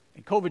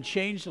 And COVID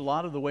changed a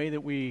lot of the way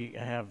that we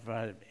have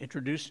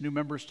introduced new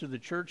members to the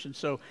church. And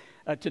so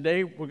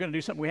today we're going to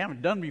do something we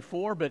haven't done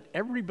before, but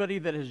everybody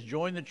that has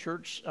joined the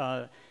church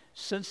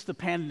since the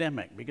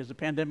pandemic, because the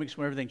pandemic's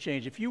when everything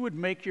changed, if you would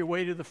make your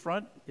way to the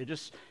front, you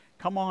just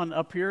come on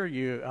up here.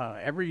 You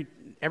every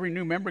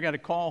new member got a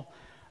call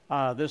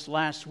this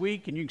last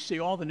week, and you can see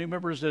all the new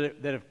members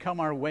that have come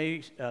our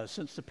way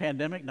since the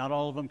pandemic. Not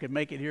all of them could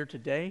make it here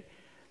today,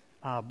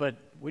 but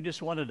we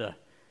just wanted to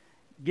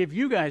give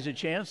you guys a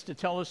chance to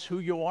tell us who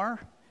you are.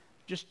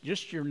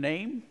 Just your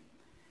name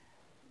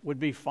would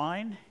be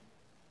fine,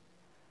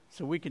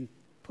 so we can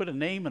put a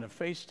name and a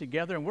face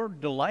together. And we're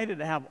delighted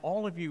to have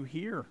all of you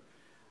here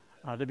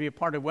to be a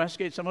part of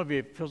Westgate. Some of you,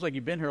 it feels like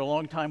you've been here a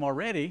long time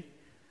already,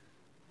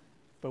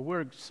 but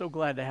we're so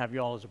glad to have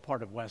you all as a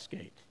part of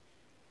Westgate.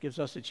 Gives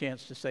us a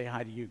chance to say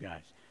hi to you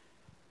guys.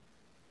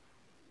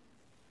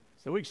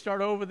 So we can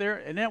start over there.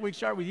 Annette, we can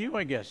start with you,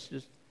 I guess.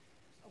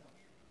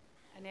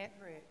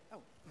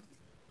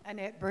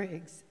 Annette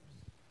Briggs.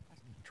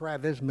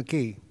 Travis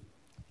McKee.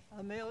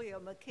 Amelia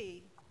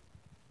McKee.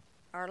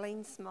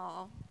 Arlene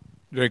Small.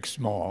 Rick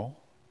Small.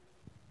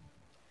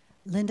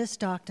 Linda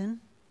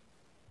Stockton.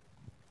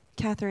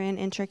 Catherine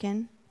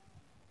Intrican.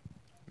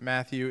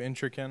 Matthew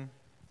Intrican.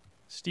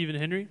 Stephen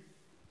Henry.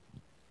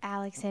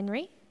 Alex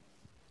Henry.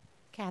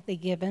 Kathy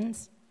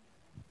Gibbons.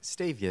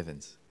 Steve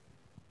Givens.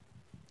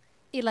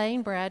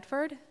 Elaine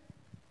Bradford.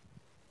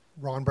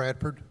 Ron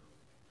Bradford.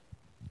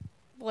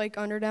 Blake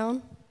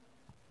Underdown.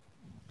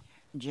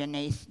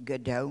 Janice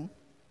Godot.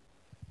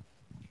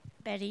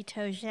 Betty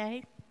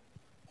Toge.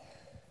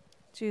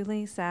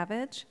 Julie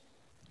Savage.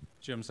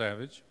 Jim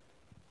Savage.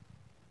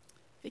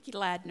 Vicki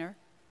Ladner.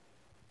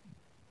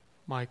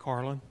 Mike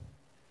Harlan.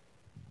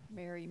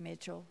 Mary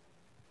Mitchell.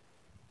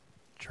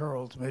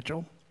 Charles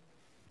Mitchell.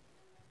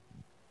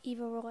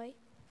 Eva Roy.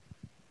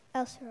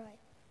 Elsa Roy.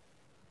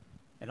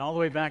 And all the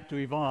way back to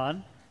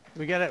Yvonne.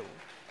 We got it.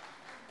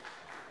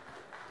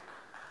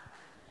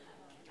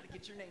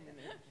 Get your name in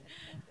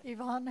there.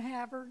 Yvonne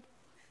Havard.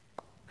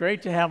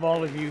 Great to have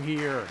all of you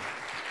here.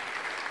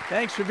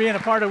 Thanks for being a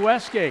part of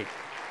Westgate.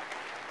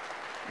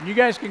 And you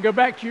guys can go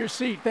back to your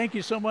seat. Thank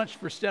you so much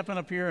for stepping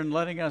up here and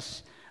letting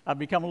us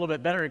become a little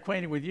bit better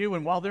acquainted with you.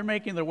 And while they're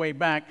making their way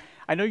back,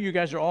 I know you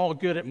guys are all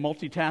good at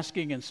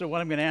multitasking, and so what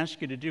I'm going to ask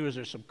you to do is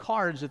there's some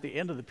cards at the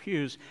end of the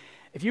pews.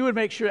 If you would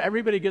make sure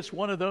everybody gets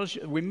one of those.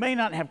 We may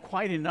not have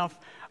quite enough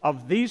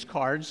of these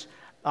cards.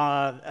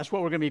 That's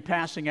what we're going to be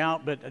passing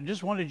out, but I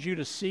just wanted you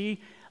to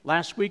see.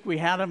 Last week we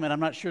had them, and I'm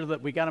not sure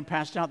that we got them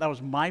passed out. That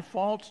was my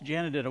fault.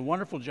 Janet did a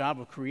wonderful job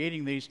of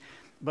creating these,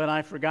 but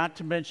I forgot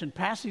to mention,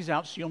 pass these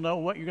out so you'll know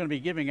what you're going to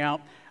be giving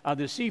out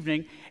this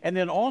evening. And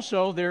then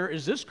also there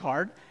is this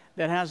card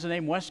that has the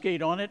name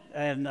Westgate on it,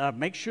 and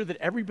make sure that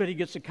everybody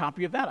gets a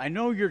copy of that. I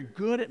know you're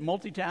good at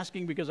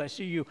multitasking because I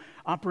see you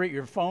operate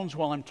your phones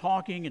while I'm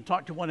talking and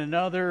talk to one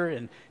another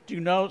and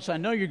do notes. I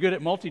know you're good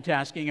at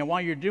multitasking, and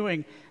while you're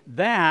doing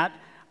that,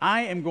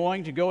 I am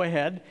going to go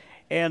ahead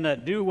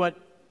and do what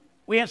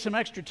we had some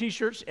extra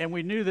T-shirts, and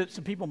we knew that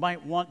some people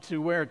might want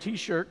to wear a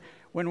T-shirt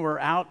when we're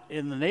out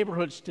in the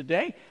neighborhoods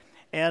today.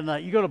 And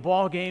you go to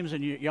ball games,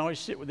 and you always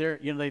sit with there.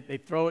 You know, they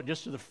throw it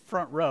just to the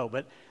front row.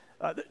 But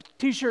the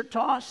T-shirt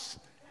toss,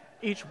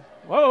 each,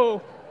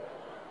 whoa,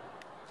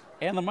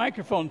 and the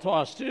microphone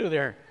toss too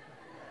there.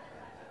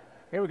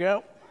 Here we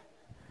go.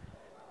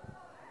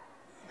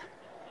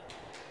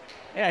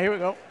 Yeah, here we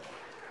go.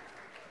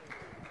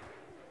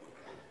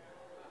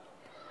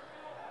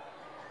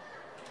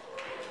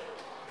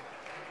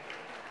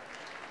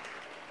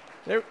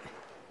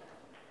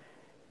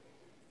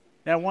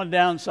 Now, one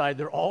downside,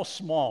 they're all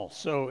small.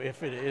 So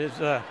if it is,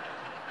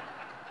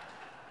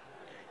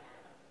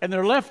 and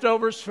they're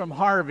leftovers from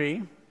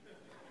Harvey.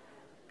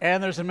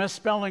 And there's a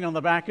misspelling on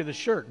the back of the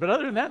shirt. But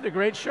other than that, they're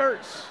great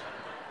shirts.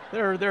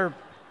 They're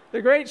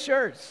great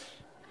shirts.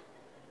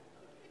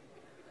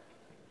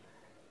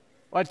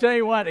 Well, I tell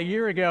you what, a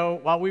year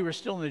ago, while we were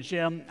still in the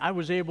gym, I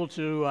was able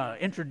to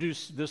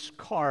introduce this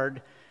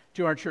card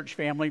to our church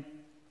family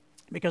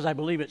because I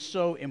believe it's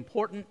so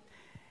important.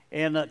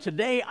 And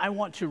today I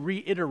want to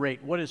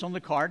reiterate what is on the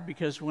card,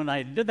 because when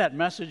I did that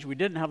message, we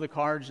didn't have the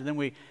cards, and then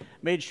we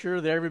made sure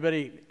that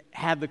everybody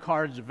had the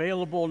cards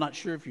available. Not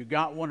sure if you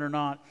got one or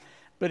not.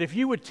 But if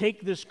you would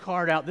take this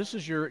card out, this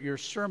is your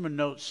sermon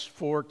notes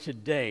for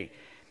today.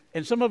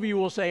 And some of you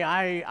will say,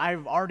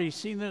 I've already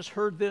seen this,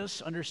 heard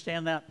this,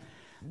 understand that.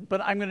 But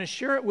I'm going to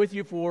share it with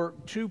you for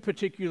two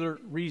particular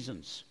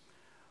reasons.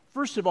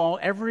 First of all,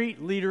 every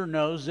leader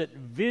knows that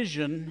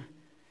vision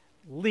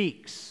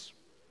leaks.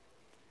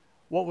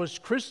 What was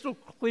crystal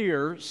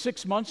clear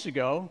 6 months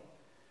ago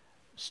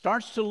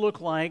starts to look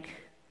like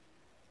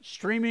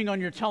streaming on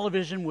your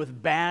television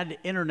with bad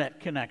internet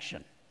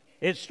connection.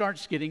 It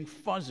starts getting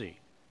fuzzy.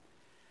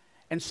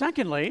 And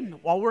secondly,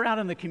 while we're out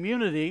in the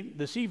community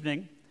this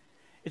evening,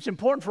 it's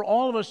important for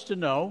all of us to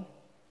know,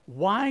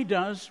 why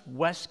does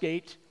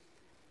Westgate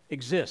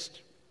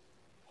exist?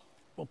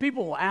 Well,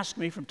 people will ask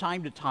me from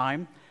time to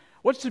time,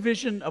 what's the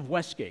vision of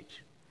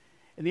Westgate?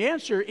 And the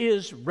answer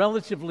is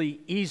relatively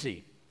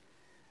easy.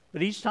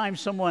 But each time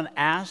someone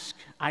asks,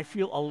 I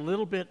feel a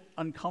little bit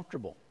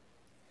uncomfortable.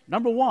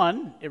 Number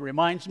one, it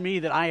reminds me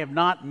that I have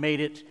not made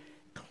it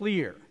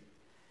clear.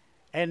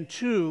 And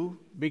two,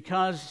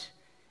 because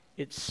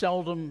it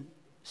seldom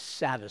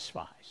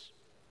satisfies.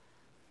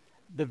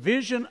 The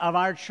vision of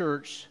our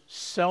church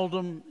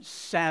seldom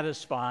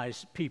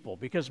satisfies people,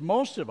 because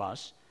most of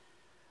us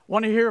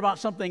want to hear about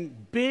something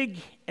big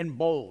and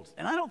bold.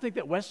 And I don't think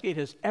that Westgate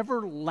has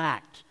ever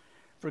lacked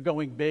for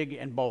going big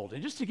and bold.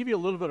 And just to give you a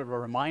little bit of a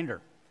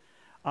reminder,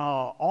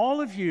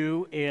 all of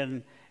you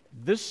in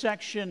this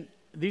section,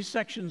 these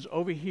sections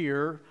over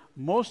here,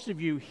 most of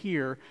you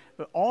here,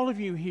 but all of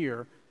you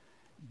here,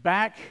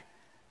 back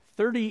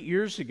 30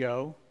 years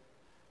ago,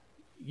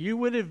 you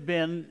would have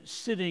been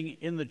sitting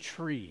in the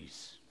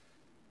trees.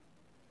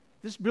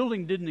 This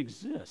building didn't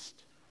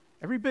exist.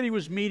 Everybody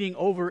was meeting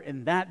over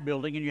in that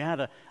building, and you had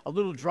a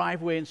little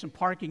driveway and some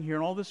parking here,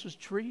 and all this was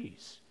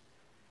trees.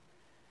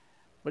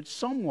 But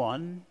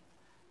someone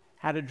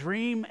had a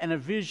dream and a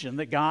vision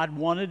that God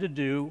wanted to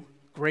do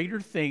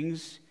greater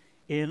things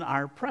in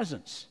our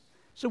presence.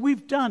 So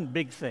we've done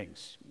big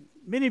things.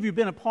 Many of you have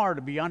been a part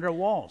of Beyond Our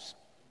Walls.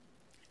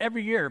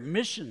 Every year,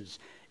 missions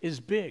is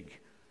big.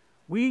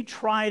 We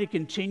try to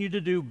continue to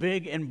do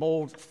big and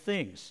bold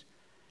things.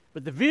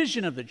 But the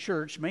vision of the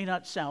church may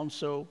not sound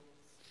so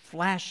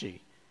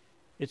flashy.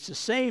 It's the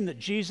same that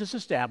Jesus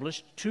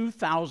established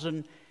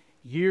 2,000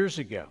 years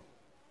ago.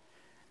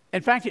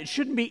 In fact, it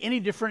shouldn't be any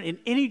different in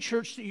any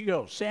church that you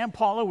go. Sam,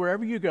 Paula,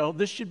 wherever you go,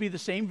 this should be the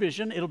same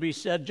vision. It'll be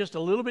said just a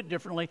little bit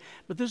differently,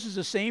 but this is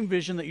the same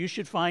vision that you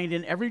should find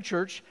in every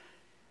church.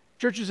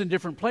 Churches in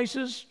different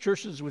places,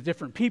 churches with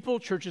different people,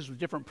 churches with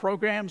different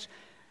programs,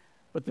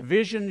 but the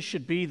vision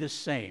should be the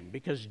same,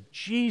 because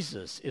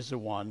Jesus is the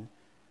one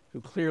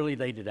who clearly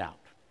laid it out.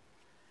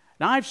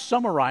 Now, I've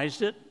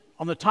summarized it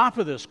on the top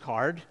of this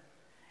card,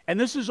 and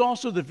this is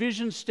also the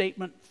vision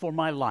statement for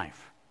my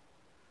life.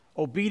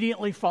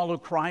 Obediently follow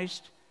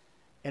Christ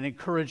and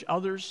encourage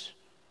others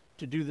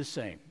to do the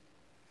same.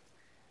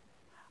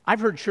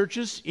 I've heard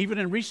churches, even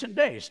in recent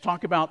days,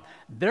 talk about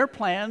their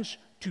plans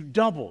to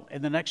double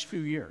in the next few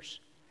years.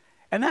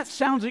 And that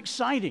sounds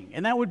exciting,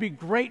 and that would be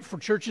great for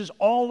churches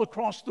all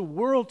across the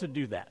world to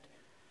do that.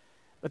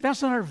 But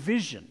that's not our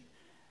vision,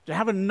 to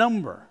have a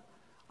number.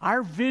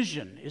 Our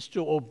vision is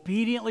to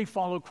obediently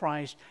follow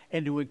Christ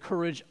and to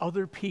encourage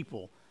other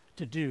people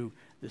to do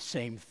the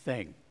same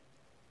thing.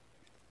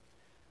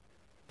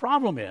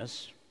 Problem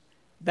is,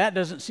 that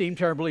doesn't seem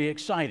terribly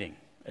exciting,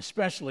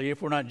 especially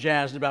if we're not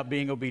jazzed about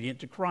being obedient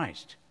to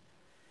Christ.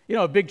 You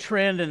know, a big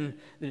trend in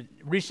the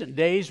recent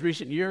days,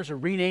 recent years, are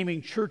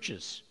renaming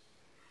churches,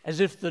 as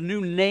if the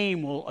new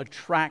name will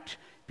attract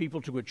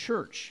people to a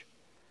church.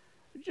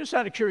 Just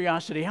out of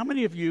curiosity, how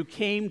many of you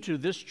came to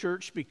this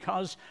church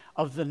because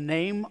of the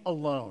name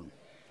alone?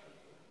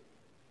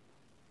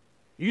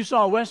 You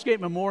saw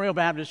Westgate Memorial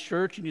Baptist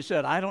Church and you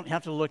said, I don't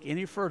have to look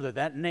any further.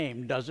 That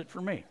name does it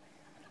for me.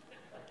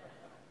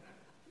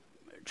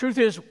 Truth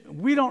is,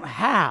 we don't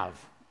have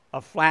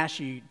a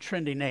flashy,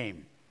 trendy name.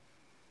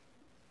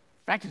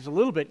 In fact, it's a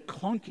little bit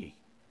clunky.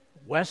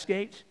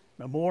 Westgate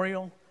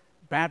Memorial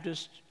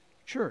Baptist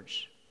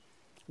Church.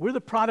 We're the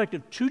product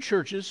of two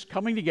churches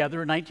coming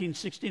together in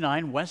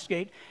 1969,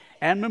 Westgate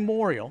and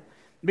Memorial,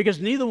 because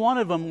neither one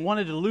of them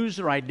wanted to lose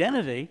their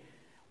identity.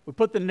 We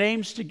put the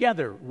names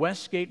together,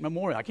 Westgate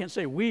Memorial. I can't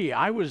say we.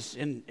 I was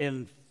in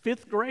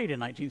 5th grade in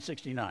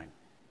 1969.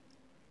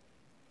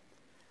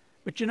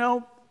 But you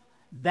know,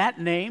 that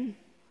name,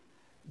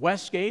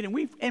 Westgate,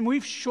 and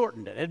we've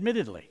shortened it,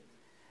 admittedly.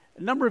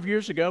 A number of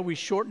years ago, we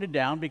shortened it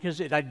down because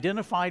it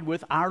identified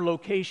with our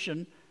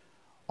location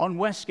on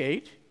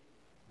Westgate,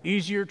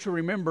 easier to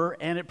remember,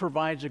 and it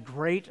provides a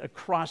great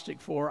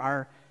acrostic for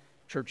our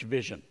church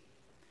vision.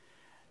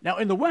 Now,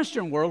 in the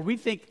Western world, we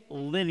think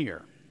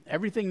linear.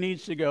 Everything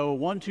needs to go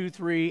 1, 2,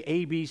 3,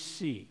 A, B,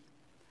 C.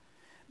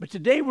 But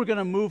today we're going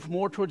to move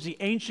more towards the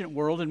ancient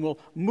world, and we'll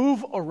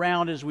move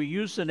around as we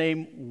use the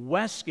name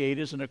Westgate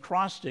as an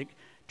acrostic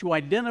to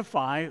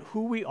identify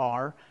who we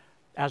are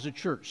as a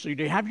church. So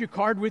do you have your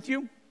card with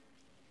you?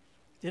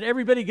 Did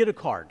everybody get a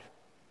card?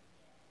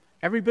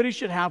 Everybody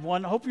should have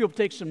one. I hope you'll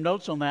take some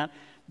notes on that.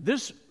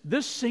 This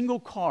single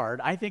card,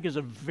 I think, is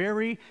a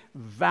very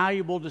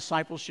valuable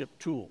discipleship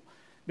tool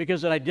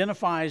because it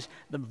identifies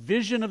the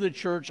vision of the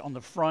church on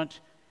the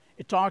front.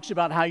 It talks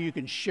about how you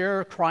can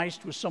share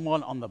Christ with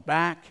someone on the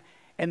back,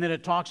 and then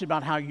it talks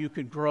about how you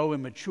can grow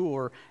and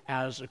mature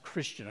as a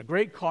Christian. A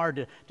great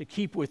card to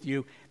keep with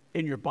you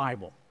in your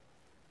Bible.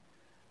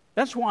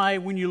 That's why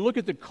when you look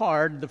at the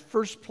card, the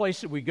first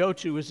place that we go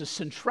to is the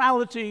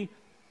centrality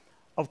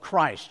of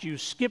Christ. You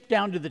skip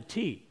down to the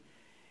T.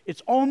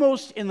 It's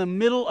almost in the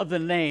middle of the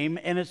name,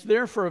 and it's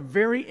there for a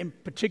very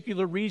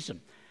particular reason.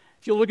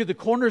 If you look at the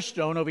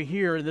cornerstone over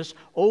here in this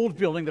old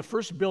building, the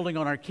first building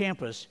on our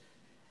campus,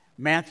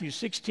 Matthew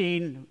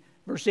 16,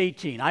 verse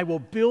 18, I will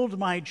build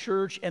my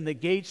church, and the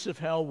gates of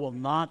hell will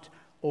not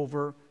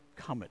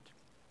overcome it.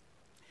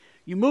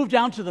 You move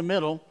down to the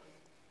middle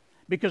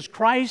because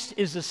Christ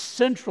is the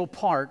central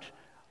part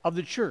of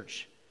the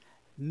church.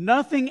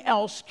 Nothing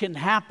else can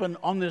happen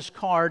on this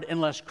card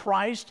unless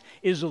Christ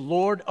is the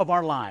Lord of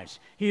our lives.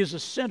 He is the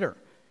center.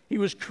 It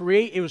was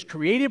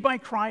created by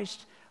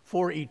Christ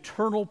for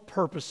eternal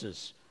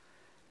purposes.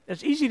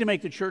 It's easy to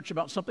make the church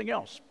about something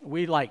else.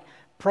 We like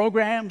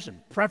programs and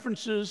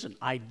preferences and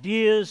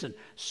ideas and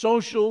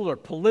social or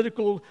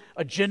political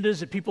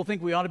agendas that people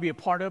think we ought to be a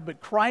part of, but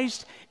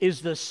Christ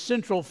is the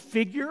central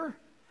figure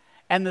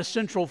and the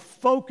central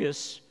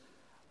focus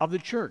of the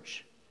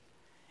church.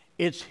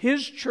 It's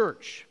His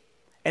church,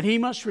 and He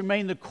must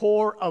remain the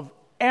core of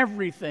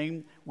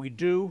everything we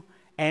do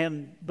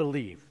and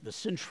believe, the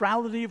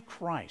centrality of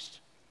Christ.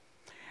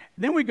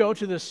 Then we go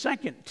to the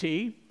second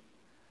T,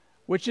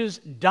 which is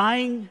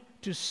dying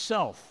to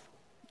self.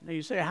 Now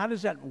you say, how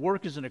does that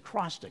work as an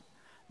acrostic?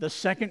 The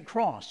second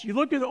cross. You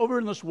look over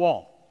in this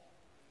wall.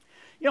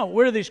 You know,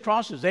 where are these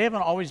crosses? They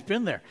haven't always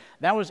been there.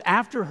 That was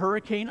after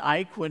Hurricane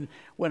Ike when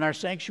our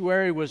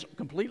sanctuary was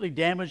completely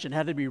damaged and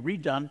had to be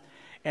redone.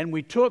 And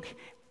we took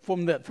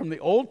from the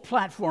old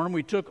platform,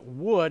 we took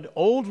wood,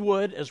 old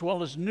wood as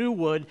well as new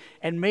wood,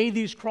 and made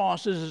these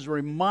crosses as a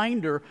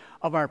reminder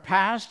of our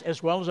past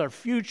as well as our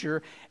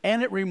future.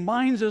 And it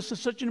reminds us of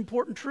such an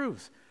important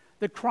truth,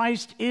 that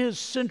Christ is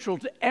central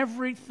to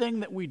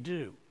everything that we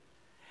do.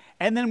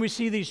 And then we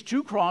see these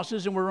two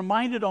crosses, and we're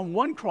reminded on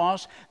one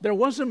cross, there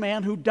was a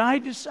man who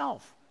died to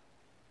self.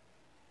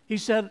 He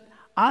said,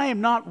 I am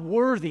not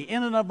worthy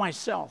in and of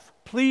myself.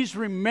 Please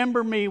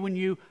remember me when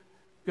you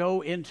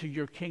go into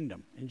your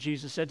kingdom. And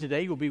Jesus said,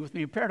 today you will be with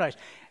me in paradise.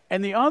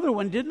 And the other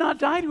one did not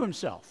die to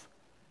himself.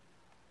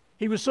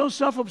 He was so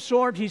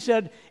self-absorbed, he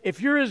said,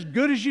 if you're as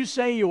good as you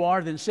say you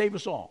are, then save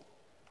us all.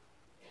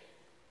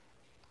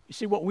 You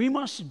see, what we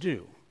must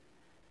do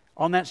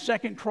on that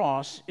second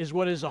cross is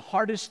what is the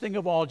hardest thing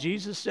of all.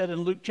 Jesus said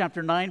in Luke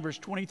chapter 9, verse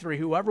 23,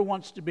 whoever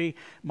wants to be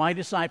my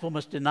disciple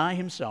must deny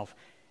himself,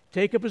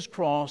 take up his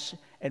cross,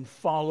 and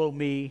follow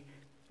me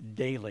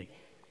daily.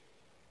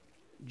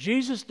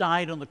 Jesus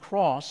died on the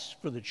cross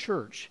for the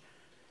church.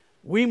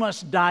 We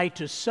must die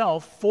to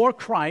self for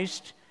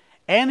Christ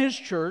and His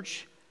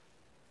church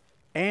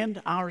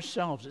and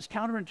ourselves. It's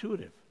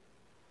counterintuitive.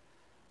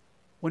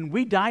 When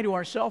we die to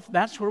ourselves,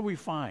 that's where we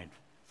find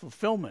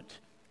fulfillment,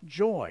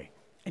 joy,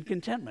 and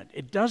contentment.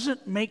 It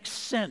doesn't make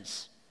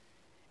sense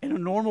in a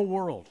normal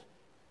world,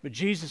 but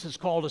Jesus has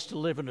called us to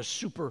live in a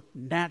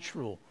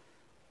supernatural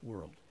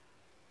world.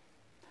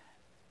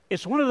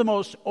 It's one of the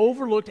most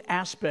overlooked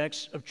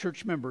aspects of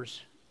church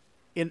members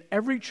in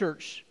every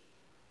church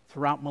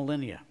throughout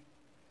millennia.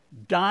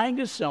 Dying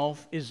to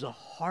self is the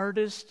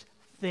hardest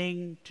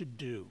thing to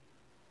do,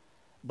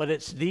 but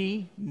it's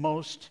the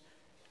most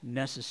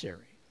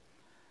necessary.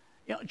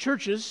 You know,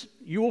 churches,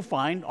 you will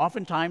find,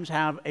 oftentimes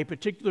have a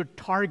particular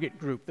target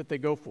group that they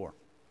go for.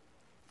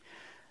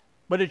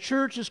 But a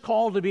church is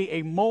called to be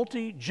a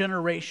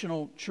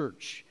multi-generational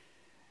church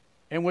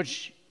in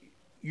which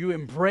you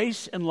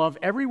embrace and love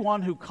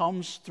everyone who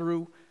comes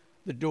through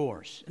the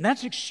doors. And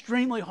that's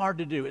extremely hard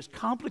to do. It's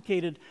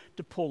complicated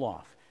to pull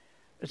off.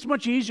 It's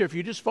much easier if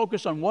you just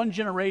focus on one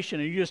generation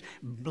and you just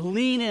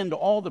lean into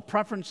all the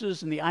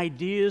preferences and the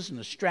ideas and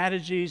the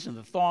strategies and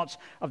the thoughts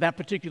of that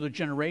particular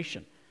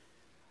generation.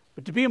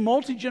 But to be a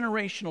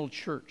multi-generational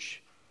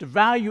church, to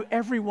value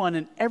everyone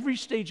in every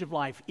stage of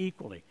life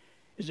equally,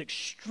 is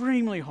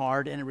extremely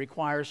hard, and it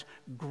requires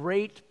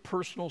great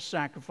personal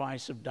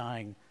sacrifice of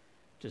dying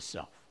to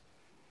self.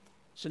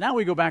 So now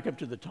we go back up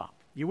to the top.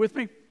 You with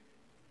me?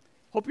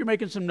 Hope you're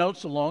making some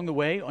notes along the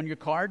way on your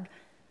card.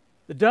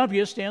 The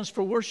W stands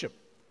for worship.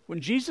 When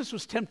Jesus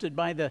was tempted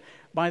by the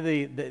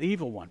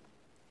evil one,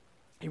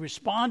 he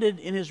responded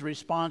in his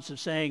response of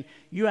saying,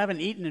 you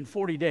haven't eaten in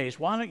 40 days.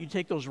 Why don't you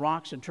take those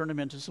rocks and turn them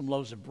into some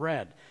loaves of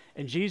bread?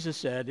 And Jesus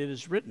said, it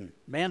is written,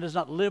 man does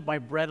not live by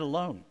bread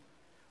alone.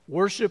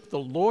 Worship the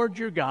Lord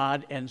your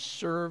God and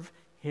serve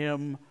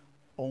him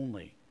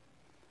only.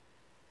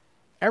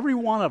 Every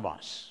one of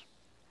us,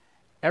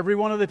 every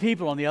one of the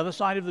people on the other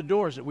side of the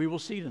doors that we will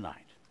see tonight,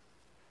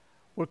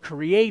 were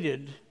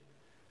created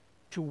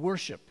to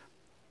worship.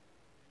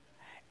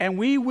 And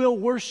we will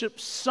worship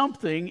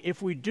something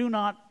if we do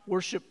not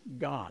worship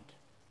God.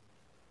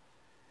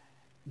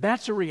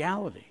 That's a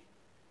reality.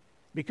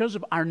 Because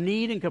of our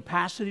need and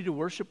capacity to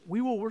worship, we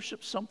will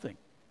worship something,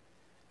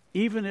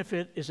 even if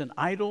it is an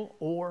idol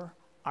or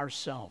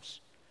ourselves.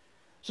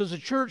 So as a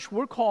church,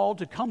 we're called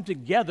to come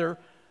together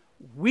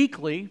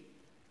weekly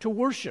to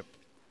worship.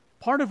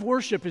 Part of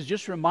worship is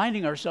just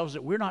reminding ourselves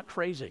that we're not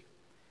crazy.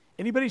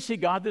 Anybody see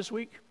God this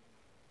week?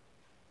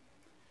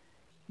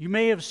 You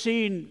may have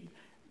seen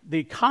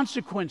the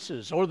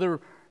consequences or the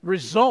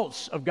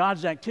results of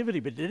God's activity,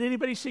 but did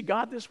anybody see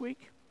God this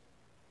week?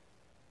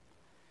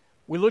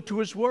 We look to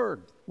his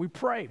word, we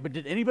pray, but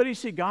did anybody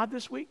see God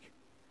this week?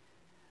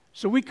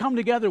 So we come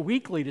together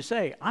weekly to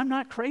say, I'm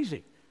not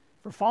crazy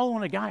for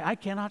following a guy I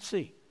cannot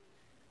see.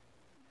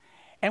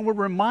 And we're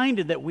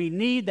reminded that we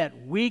need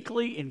that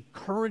weekly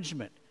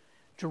encouragement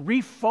to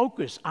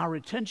refocus our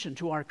attention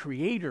to our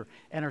Creator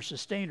and our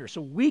Sustainer.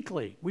 So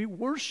weekly, we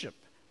worship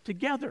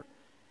together.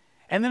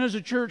 And then as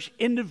a church,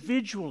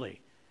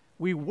 individually,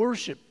 we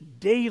worship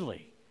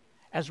daily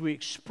as we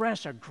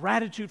express our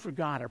gratitude for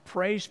God, our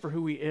praise for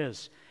who he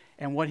is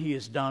and what he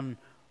has done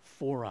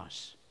for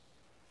us.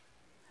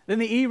 Then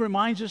the E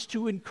reminds us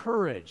to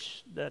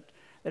encourage, that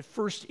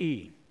first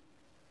E.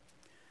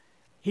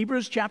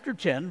 Hebrews chapter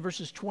 10,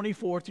 verses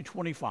 24 through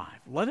 25.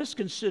 Let us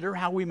consider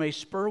how we may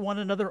spur one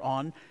another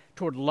on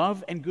toward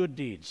love and good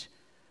deeds,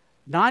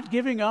 not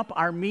giving up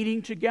our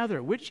meeting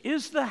together, which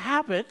is the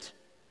habit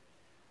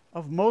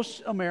of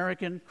most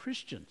American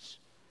Christians.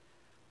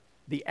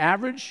 The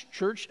average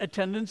church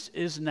attendance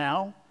is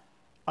now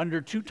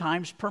under 2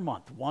 times per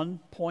month,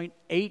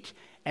 1.8,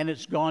 and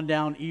it's gone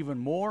down even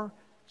more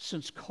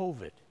since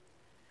COVID.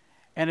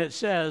 And it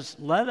says,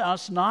 let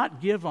us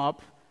not give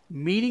up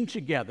meeting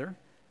together,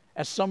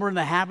 as some are in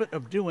the habit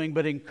of doing,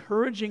 but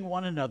encouraging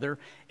one another,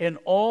 and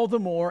all the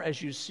more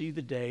as you see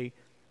the day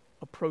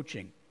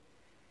approaching.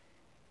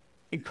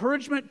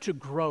 Encouragement to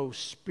grow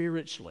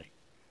spiritually.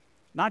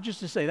 Not just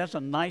to say, that's a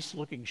nice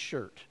looking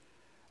shirt,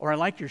 or I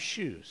like your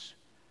shoes,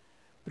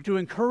 but to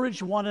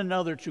encourage one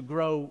another to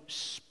grow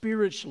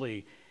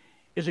spiritually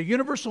is a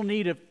universal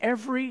need of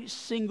every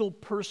single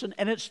person,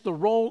 and it's the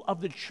role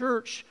of the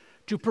church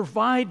to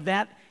provide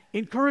that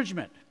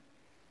encouragement.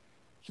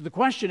 So the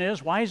question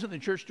is, why isn't the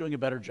church doing a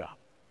better job?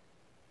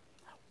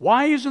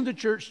 Why isn't the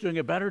church doing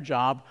a better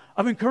job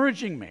of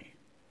encouraging me?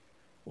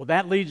 Well,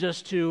 that leads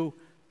us to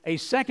a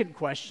second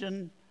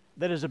question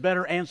that is a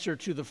better answer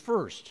to the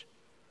first.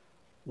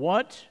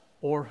 What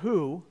or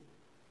who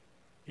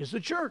is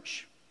the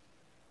church?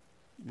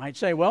 You might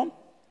say, well,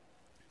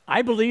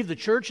 I believe the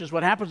church is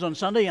what happens on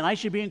Sunday and I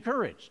should be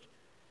encouraged.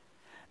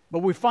 But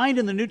we find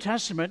in the New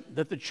Testament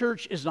that the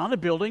church is not a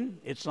building,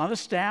 it's not a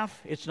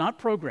staff, it's not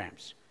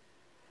programs.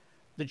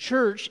 The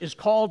church is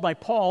called by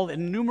Paul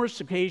in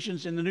numerous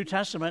occasions in the New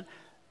Testament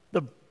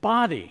the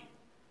body.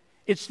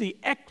 It's the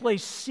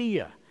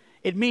ecclesia.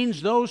 It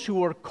means those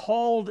who are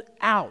called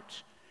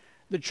out.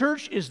 The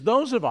church is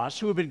those of us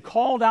who have been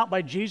called out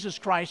by Jesus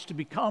Christ to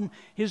become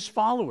his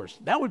followers.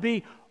 That would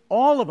be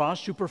all of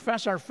us who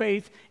profess our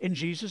faith in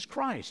Jesus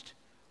Christ.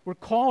 We're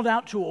called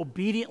out to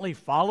obediently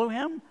follow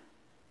him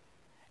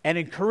and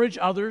encourage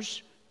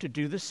others to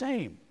do the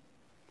same.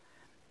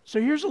 So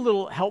here's a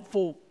little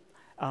helpful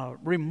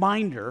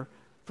reminder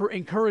for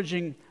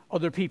encouraging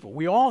other people.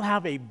 We all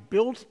have a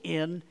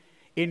built-in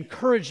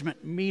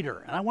encouragement meter,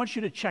 and I want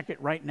you to check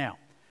it right now.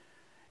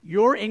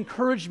 Your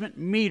encouragement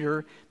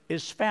meter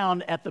is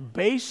found at the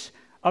base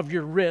of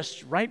your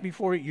wrist right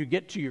before you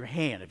get to your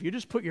hand. If you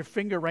just put your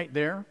finger right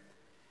there,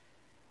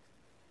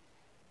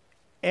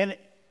 and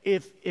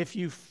if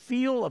you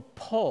feel a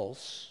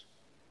pulse,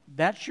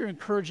 that's your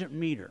encouragement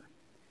meter.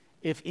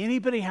 If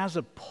anybody has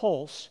a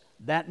pulse,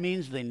 that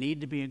means they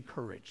need to be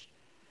encouraged.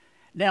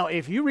 Now,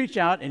 if you reach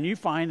out and you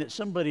find that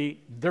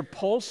somebody, their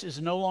pulse is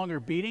no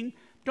longer beating,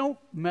 don't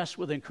mess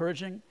with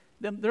encouraging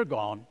them. They're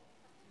gone.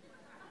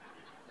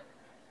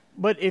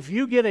 But if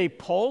you get a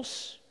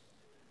pulse,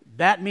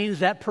 that means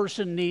that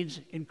person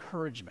needs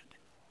encouragement.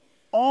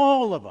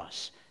 All of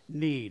us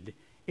need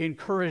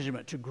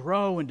encouragement to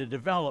grow and to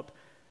develop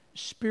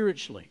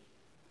spiritually.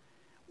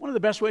 One of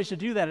the best ways to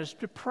do that is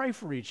to pray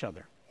for each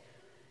other,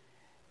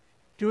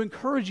 to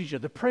encourage each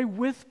other, pray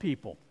with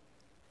people.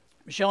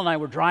 Michelle and I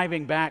were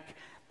driving back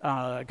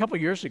a couple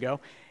of years ago,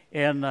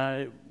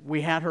 and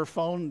we had her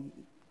phone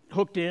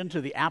hooked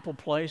into the Apple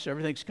Play, so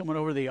everything's coming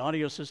over the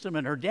audio system,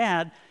 and her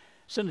dad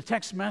sent a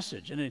text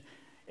message.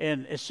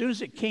 And as soon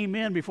as it came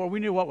in, before we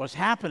knew what was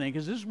happening,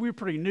 because we were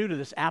pretty new to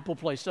this Apple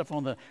Play stuff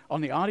on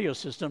the audio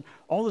system,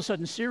 all of a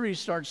sudden Siri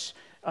starts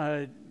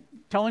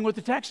telling what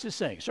the text is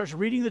saying, starts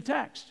reading the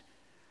text.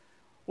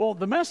 Well,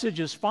 the message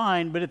is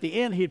fine, but at the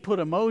end he'd put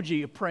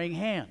emoji of praying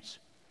hands.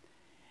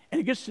 And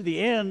it gets to the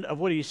end of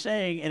what he's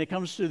saying, and it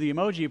comes to the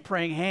emoji of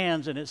praying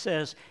hands, and it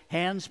says,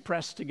 hands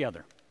pressed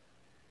together.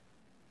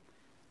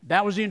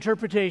 That was the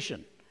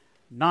interpretation.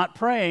 Not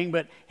praying,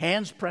 but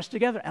hands pressed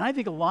together. And I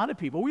think a lot of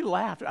people, we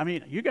laughed. I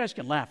mean, you guys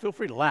can laugh. Feel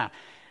free to laugh.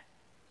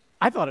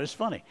 I thought it was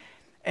funny.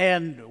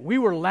 And we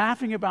were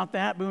laughing about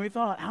that, but we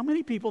thought, how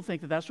many people think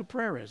that that's what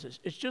prayer is?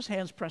 It's just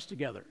hands pressed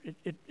together.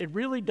 It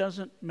really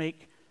doesn't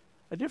make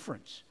a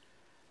difference.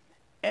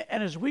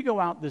 And as we go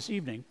out this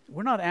evening,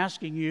 we're not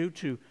asking you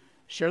to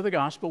share the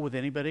gospel with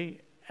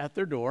anybody at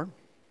their door.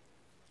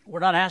 We're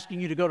not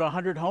asking you to go to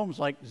 100 homes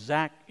like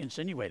Zach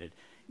insinuated.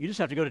 You just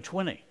have to go to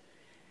 20.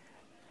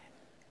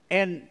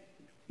 And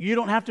you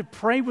don't have to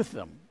pray with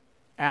them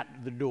at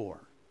the door.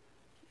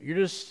 You're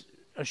just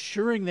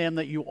assuring them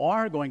that you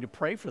are going to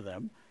pray for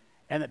them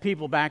and that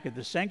people back at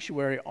the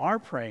sanctuary are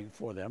praying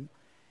for them.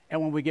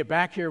 And when we get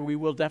back here, we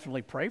will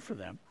definitely pray for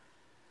them.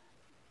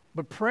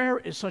 But prayer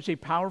is such a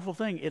powerful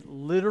thing. It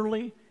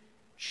literally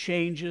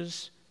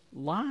changes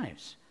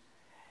lives.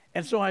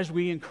 And so as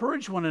we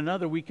encourage one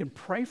another, we can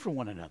pray for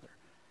one another.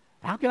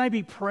 How can I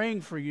be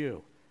praying for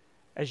you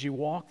as you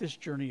walk this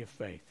journey of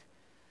faith?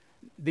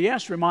 The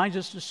S reminds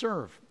us to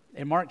serve.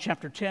 In Mark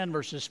chapter 10,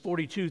 verses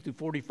 42 through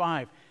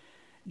 45,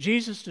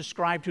 Jesus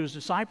described to his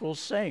disciples,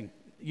 saying,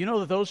 you know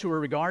that those who are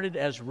regarded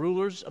as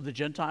rulers of the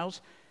Gentiles,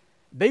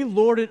 they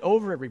lord it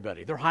over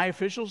everybody. They're high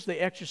officials. They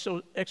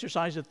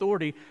exercise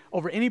authority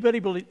over anybody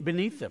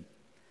beneath them.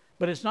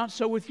 But it's not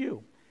so with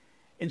you.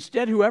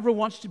 Instead, whoever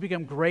wants to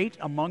become great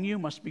among you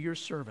must be your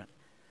servant.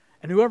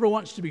 And whoever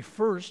wants to be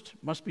first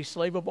must be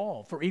slave of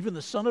all. For even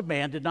the Son of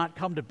Man did not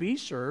come to be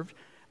served,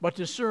 but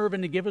to serve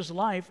and to give his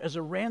life as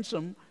a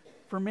ransom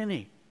for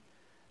many.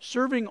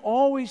 Serving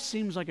always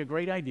seems like a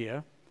great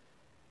idea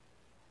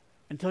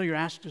until you're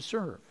asked to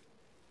serve.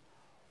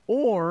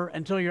 Or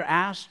until you're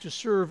asked to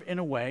serve in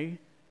a way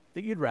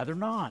that you'd rather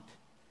not.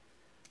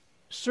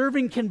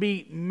 Serving can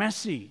be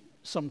messy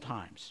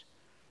sometimes.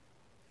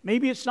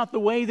 Maybe it's not the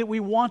way that we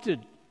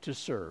wanted to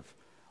serve,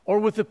 or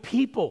with the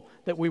people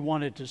that we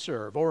wanted to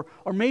serve, or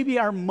maybe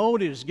our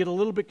motives get a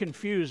little bit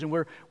confused and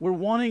we're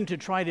wanting to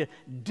try to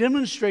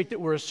demonstrate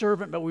that we're a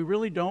servant, but we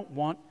really don't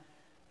want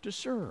to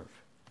serve.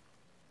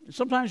 And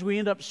sometimes we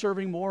end up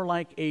serving more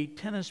like a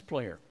tennis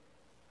player,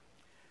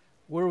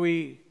 where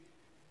we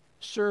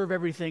serve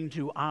everything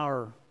to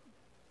our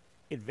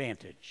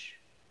advantage.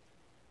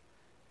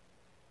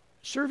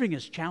 Serving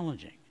is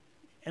challenging,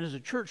 and as a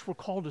church, we're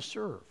called to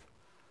serve,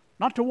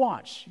 not to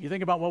watch. You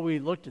think about what we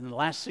looked in the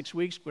last 6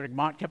 weeks, Greg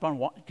Mott kept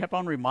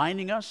on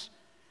reminding us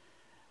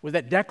with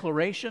that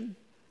declaration.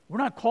 We're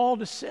not called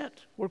to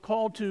sit, we're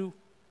called to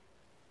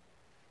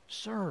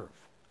serve.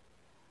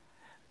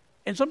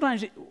 And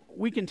sometimes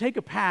we can take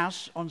a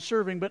pass on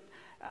serving, but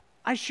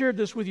I shared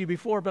this with you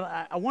before,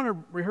 but I want to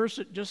rehearse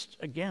it just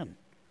again.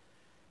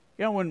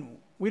 You know, when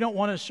we don't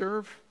want to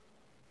serve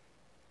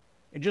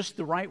in just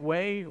the right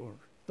way or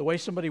the way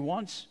somebody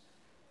wants,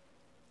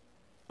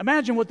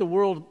 imagine what the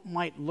world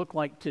might look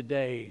like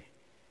today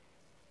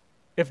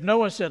if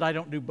Noah said, I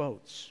don't do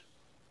boats.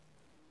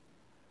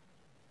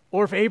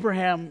 Or if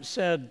Abraham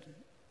said,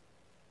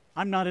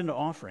 I'm not into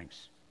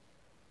offerings.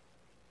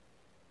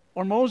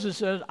 Or Moses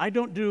said, I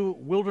don't do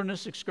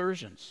wilderness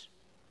excursions.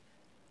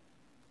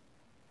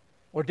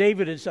 Or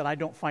David had said, I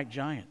don't fight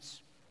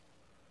giants.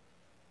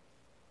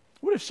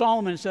 What if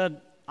Solomon said,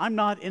 I'm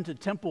not into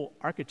temple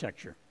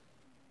architecture?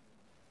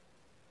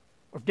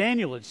 Or if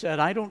Daniel had said,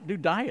 I don't do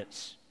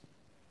diets.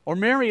 Or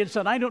Mary had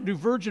said, I don't do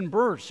virgin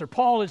births. Or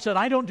Paul had said,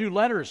 I don't do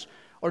letters.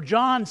 Or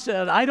John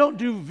said, I don't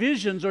do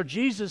visions. Or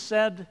Jesus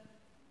said,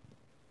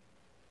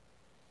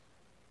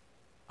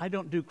 I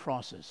don't do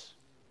crosses.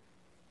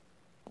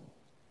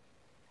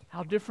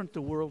 How different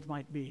the world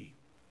might be.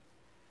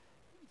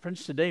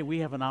 Friends, today we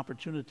have an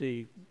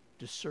opportunity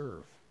to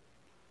serve,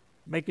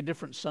 make a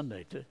difference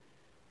Sunday,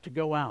 to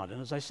go out.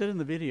 And as I said in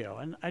the video,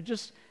 and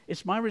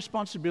it's my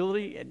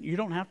responsibility, and you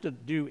don't have to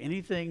do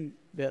anything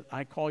that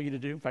I call you to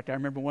do. In fact, I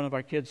remember one of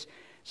our kids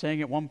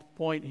saying at one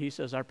point, he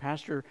says, our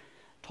pastor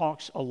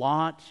talks a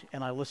lot,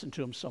 and I listen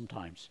to him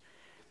sometimes.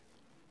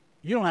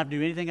 You don't have to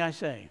do anything I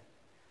say,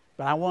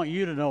 but I want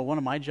you to know one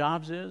of my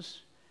jobs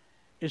is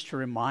to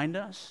remind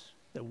us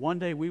that one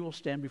day we will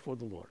stand before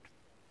the Lord.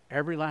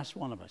 Every last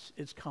one of us,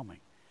 it's coming.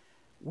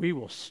 We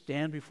will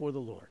stand before the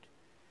Lord.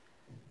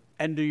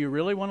 And do you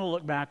really want to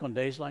look back on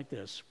days like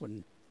this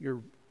when your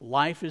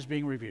life is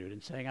being reviewed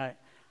and saying,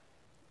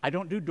 I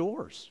don't do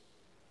doors,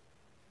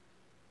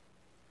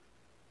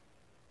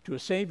 to a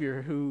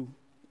Savior who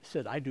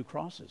said, I do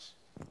crosses?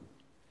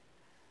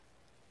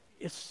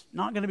 It's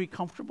not going to be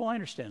comfortable, I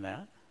understand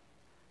that.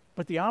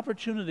 But the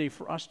opportunity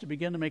for us to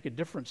begin to make a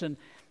difference. And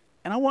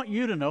I want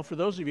you to know, for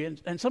those of you,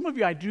 and some of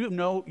you I do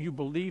know you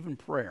believe in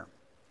prayer.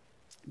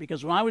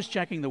 Because when I was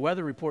checking the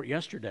weather report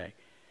yesterday,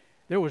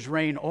 there was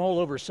rain all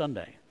over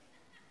Sunday.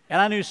 And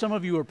I knew some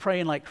of you were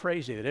praying like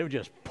crazy that it would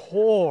just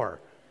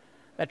pour.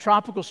 That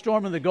tropical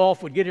storm in the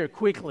Gulf would get here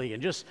quickly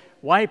and just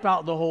wipe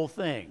out the whole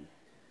thing.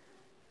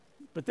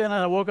 But then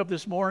I woke up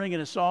this morning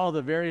and I saw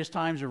the various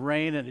times of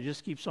rain, and it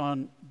just keeps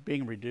on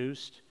being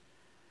reduced.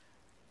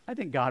 I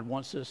think God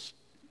wants us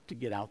to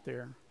get out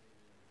there.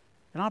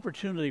 An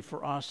opportunity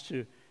for us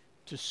to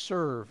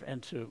serve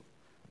and to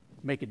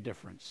make a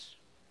difference.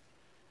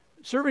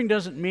 Serving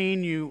doesn't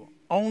mean you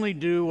only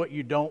do what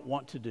you don't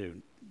want to do.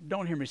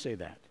 Don't hear me say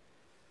that.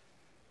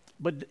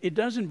 But it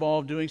does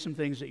involve doing some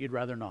things that you'd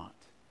rather not.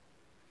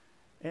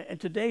 And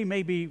today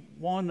may be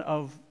one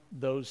of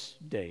those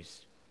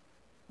days.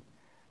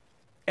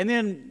 And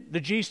then the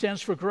G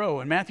stands for grow.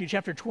 In Matthew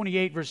chapter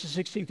 28, verses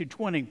 16 through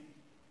 20,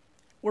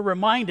 we're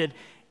reminded,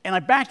 and I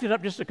backed it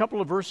up just a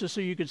couple of verses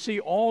so you could see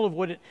all of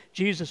what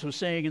Jesus was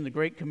saying in the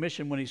Great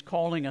Commission when he's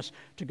calling us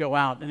to go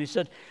out. And he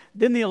said,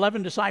 then the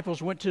 11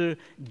 disciples went to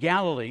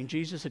Galilee.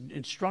 Jesus had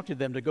instructed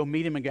them to go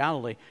meet him in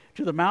Galilee,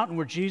 to the mountain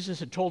where Jesus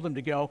had told them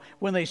to go.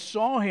 When they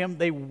saw him,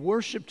 they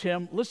worshiped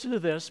him. Listen to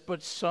this,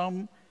 but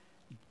some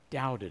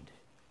doubted.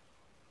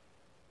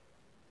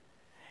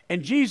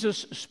 And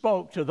Jesus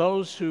spoke to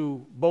those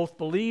who both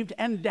believed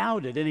and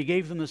doubted, and he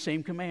gave them the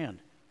same command.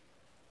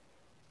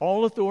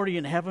 All authority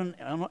in heaven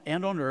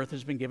and on earth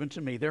has been given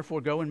to me.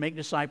 Therefore, go and make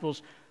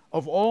disciples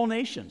of all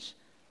nations,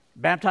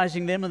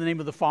 baptizing them in the name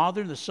of the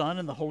Father, the Son,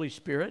 and the Holy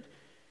Spirit,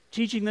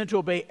 teaching them to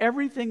obey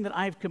everything that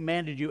I have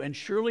commanded you, and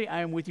surely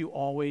I am with you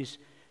always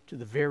to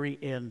the very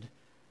end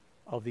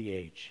of the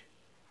age.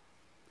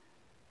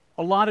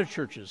 A lot of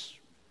churches,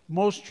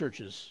 most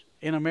churches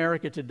in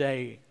America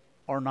today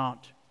are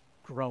not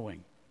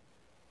growing.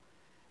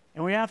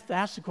 And we have to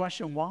ask the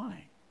question,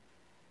 why?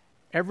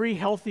 Every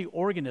healthy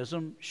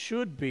organism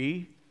should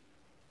be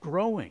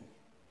growing.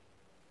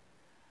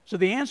 So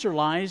the answer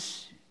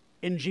lies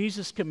in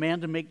Jesus'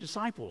 command to make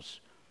disciples.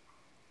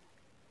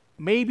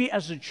 Maybe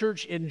as a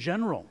church in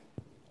general,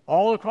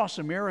 all across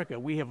America,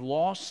 we have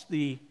lost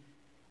the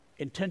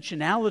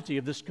intentionality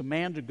of this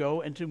command to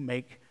go and to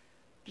make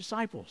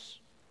disciples.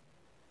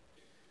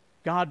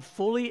 God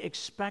fully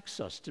expects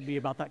us to be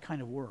about that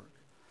kind of work.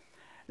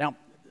 Now,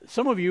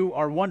 some of you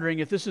are wondering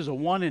if this is a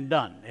one and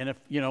done, and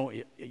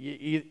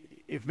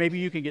if maybe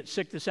you can get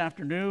sick this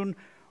afternoon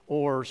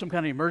or some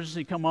kind of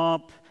emergency come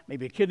up,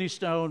 maybe a kidney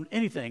stone,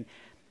 anything,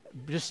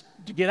 just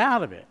to get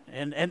out of it.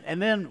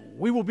 And then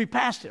we will be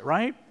past it,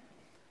 right?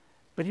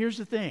 But here's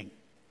the thing.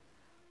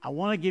 I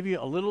want to give you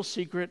a little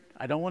secret.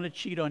 I don't want to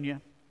cheat on you.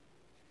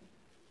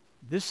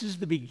 This is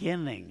the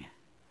beginning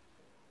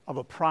of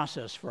a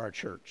process for our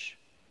church.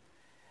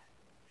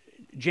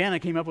 Jana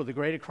came up with a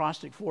great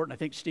acrostic for it, and I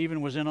think Stephen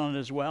was in on it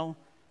as well.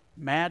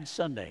 MAD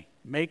Sunday.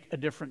 Make a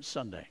Difference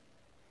Sunday.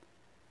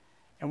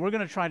 And we're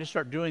going to try to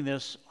start doing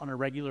this on a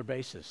regular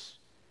basis,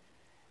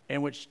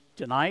 in which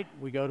tonight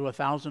we go to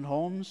 1,000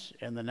 homes,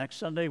 and the next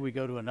Sunday we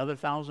go to another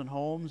 1,000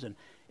 homes, and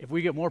if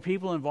we get more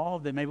people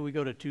involved, then maybe we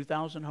go to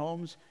 2,000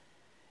 homes,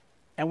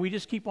 and we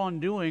just keep on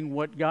doing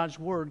what God's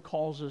Word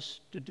calls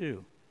us to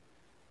do,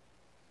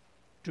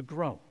 to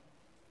grow.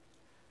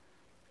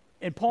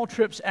 In Paul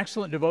Tripp's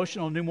excellent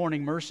devotional, New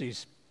Morning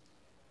Mercies,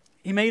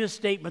 he made a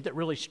statement that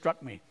really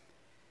struck me.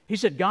 He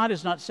said, God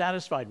is not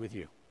satisfied with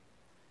you.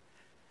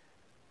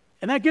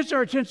 And that gets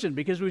our attention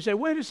because we say,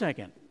 wait a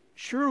second,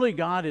 surely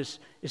God is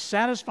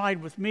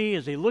satisfied with me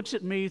as he looks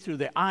at me through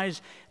the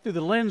eyes, through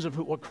the lens of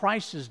what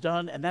Christ has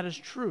done, and that is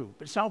true.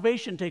 But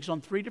salvation takes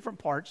on three different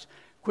parts.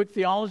 Quick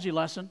theology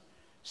lesson.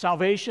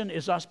 Salvation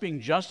is us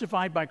being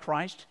justified by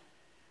Christ.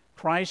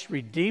 Christ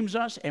redeems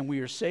us, and we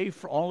are saved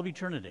for all of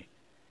eternity.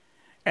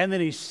 And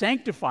then he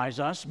sanctifies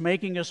us,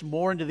 making us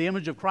more into the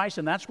image of Christ,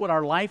 and that's what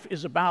our life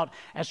is about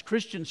as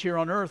Christians here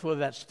on earth, whether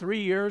that's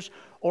 3 years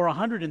or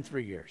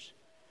 103 years.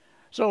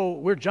 So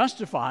we're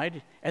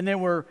justified, and then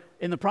we're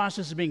in the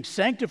process of being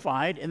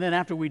sanctified, and then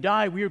after we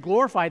die, we are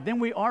glorified, then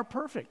we are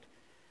perfect.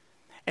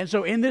 And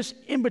so in this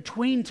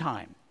in-between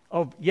time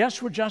of,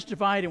 yes, we're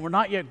justified and we're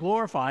not yet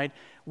glorified,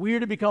 we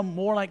are to become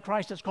more like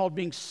Christ. That's called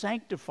being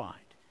sanctified.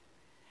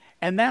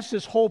 And that's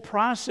this whole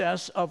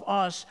process of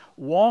us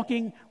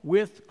walking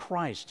with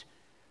Christ.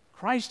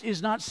 Christ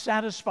is not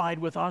satisfied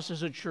with us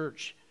as a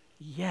church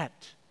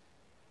yet.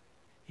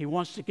 He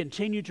wants to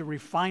continue to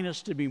refine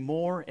us to be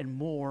more and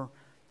more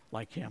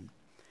like him.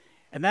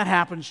 And that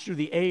happens through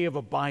the A of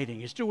abiding.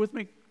 You still with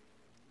me?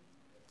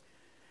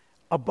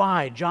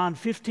 Abide, John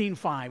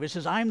 15:5. It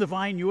says, I am the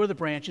vine, you are the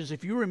branches.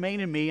 If you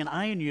remain in me and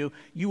I in you,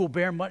 you will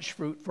bear much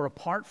fruit. For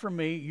apart from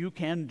me, you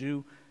can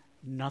do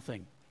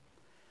nothing.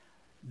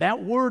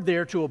 That word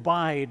there, to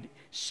abide,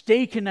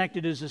 stay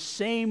connected, is the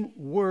same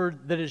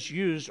word that is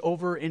used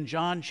over in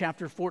John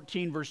chapter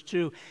 14, verse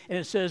 2. And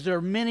it says there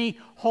are many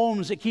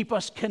homes that keep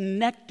us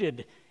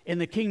connected in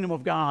the kingdom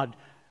of God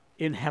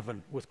in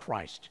heaven with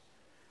Christ.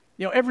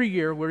 You know, every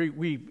year,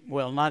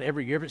 well, not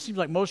every year, but it seems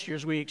like most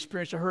years we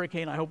experience a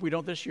hurricane. I hope we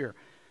don't this year.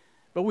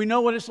 But we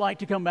know what it's like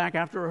to come back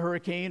after a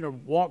hurricane or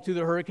walk through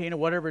the hurricane or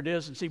whatever it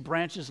is and see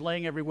branches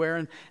laying everywhere.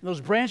 And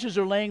those branches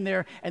are laying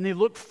there and they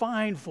look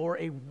fine for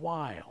a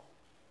while.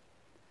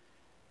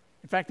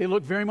 In fact, they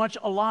look very much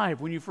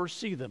alive when you first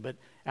see them, but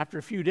after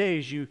a few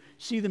days, you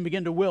see them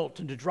begin to wilt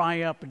and to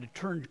dry up and to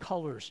turn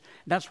colors.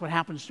 And that's what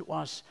happens to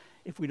us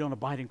if we don't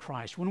abide in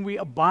Christ. When we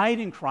abide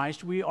in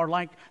Christ, we are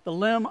like the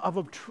limb of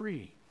a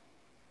tree.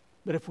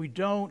 But if we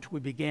don't, we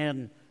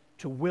begin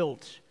to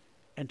wilt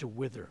and to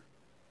wither.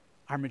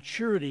 Our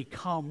maturity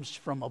comes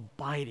from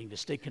abiding, to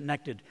stay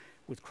connected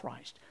with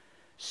Christ,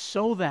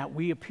 so that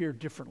we appear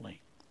differently.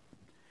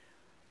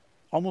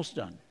 Almost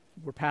done.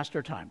 We're past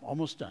our time.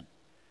 Almost done.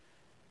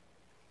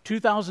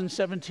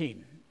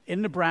 2017,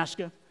 in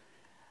Nebraska,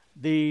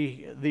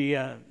 the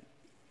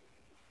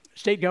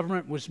state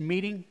government was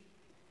meeting,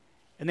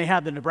 and they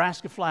had the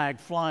Nebraska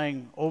flag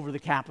flying over the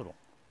Capitol.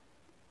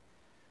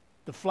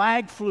 The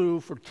flag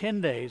flew for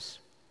 10 days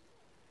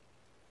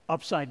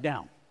upside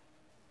down.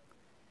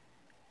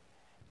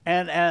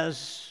 And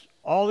as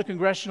all the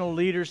congressional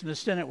leaders in the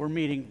Senate were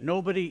meeting,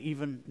 nobody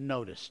even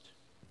noticed.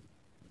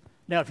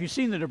 Now, if you've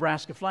seen the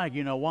Nebraska flag,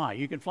 you know why.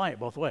 You can fly it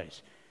both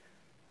ways.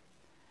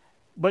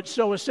 But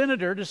so a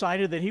senator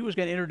decided that he was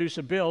going to introduce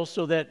a bill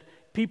so that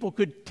people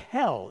could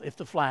tell if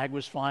the flag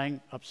was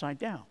flying upside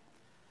down.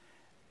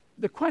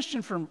 The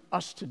question from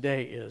us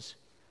today is,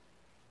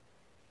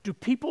 do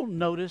people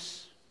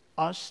notice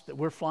us, that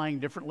we're flying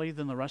differently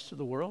than the rest of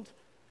the world?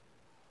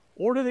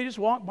 Or do they just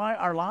walk by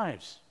our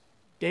lives,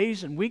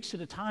 days and weeks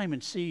at a time,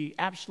 and see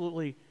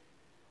absolutely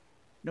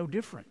no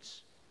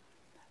difference?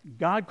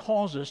 God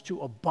calls us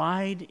to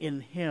abide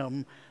in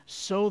Him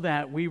so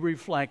that we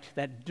reflect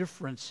that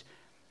difference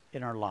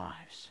in our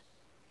lives.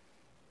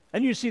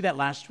 And you see that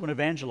last one,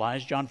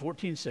 evangelize, John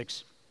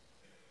 14:6.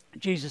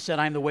 Jesus said,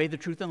 I am the way, the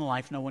truth, and the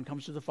life. No one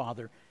comes to the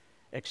Father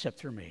except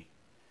through me.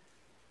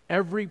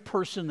 Every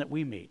person that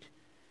we meet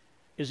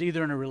is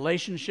either in a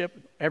relationship,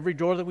 every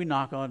door that we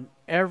knock on,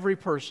 every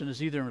person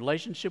is either in a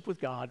relationship with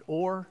God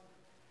or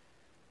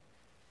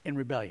in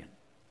rebellion.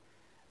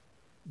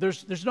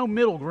 There's no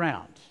middle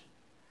ground.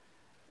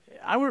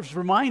 I was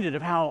reminded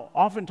of how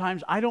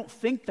oftentimes I don't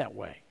think that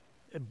way.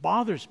 It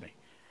bothers me.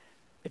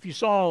 If you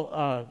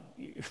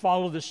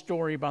follow this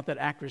story about that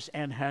actress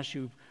Anne Hesh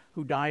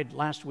who died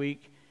last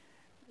week,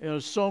 there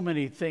was so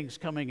many things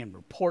coming and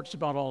reports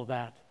about all of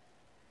that.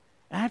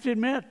 I have to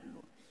admit,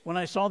 when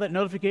I saw that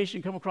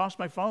notification come across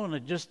my phone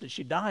that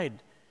she died,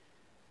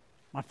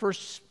 my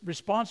first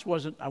response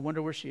wasn't, I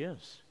wonder where she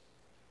is.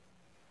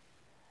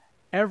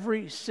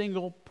 Every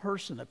single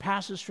person that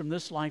passes from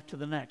this life to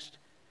the next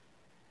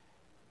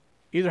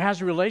either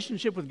has a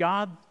relationship with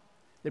God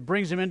that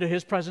brings them into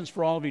His presence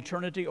for all of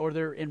eternity, or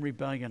they're in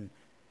rebellion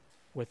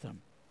with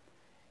Him.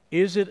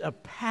 Is it a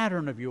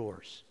pattern of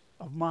yours,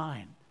 of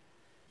mine,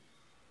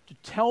 to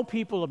tell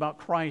people about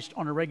Christ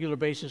on a regular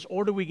basis,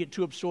 or do we get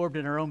too absorbed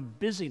in our own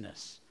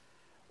busyness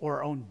or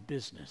our own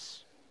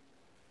business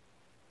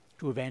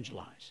to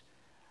evangelize?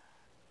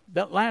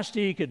 That last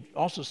E could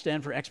also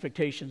stand for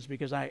expectations,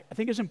 because I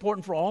think it's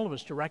important for all of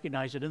us to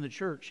recognize that in the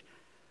church,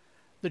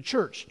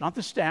 not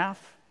the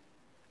staff,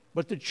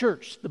 but the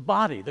church, the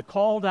body, the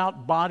called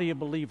out body of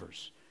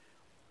believers.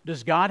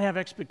 Does God have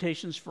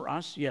expectations for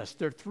us? Yes,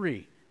 there are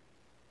three: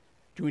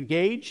 to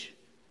engage,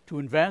 to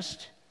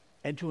invest,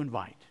 and to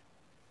invite.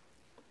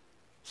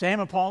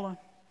 Sam and Paula,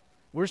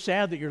 we're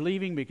sad that you're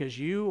leaving because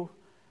you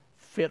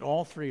fit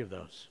all three of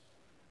those.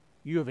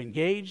 You have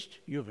engaged,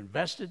 you have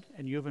invested,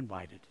 and you have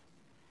invited.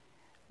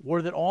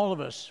 Or that all of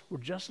us were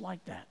just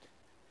like that.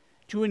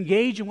 To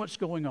engage in what's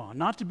going on,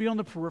 not to be on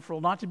the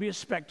peripheral, not to be a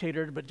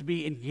spectator, but to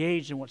be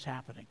engaged in what's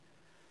happening.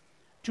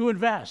 To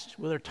invest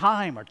with our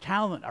time, our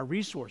talent, our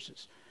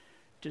resources.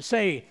 To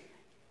say,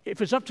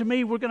 if it's up to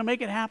me, we're going to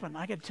make it happen.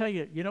 I got to tell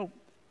you,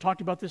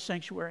 talked about this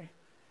sanctuary.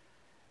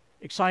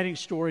 Exciting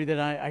story that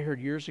I heard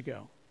years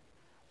ago.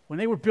 When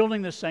they were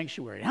building this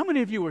sanctuary, how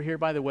many of you were here,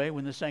 by the way,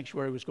 when the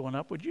sanctuary was going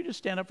up? Would you just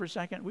stand up for a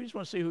second? We just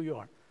want to see who you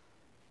are.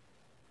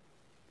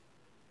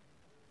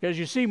 Because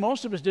you see,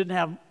 most of us didn't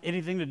have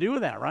anything to do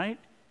with that, right?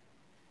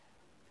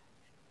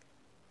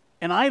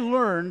 And I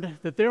learned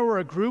that there were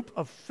a group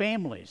of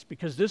families,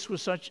 because this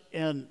was such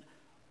an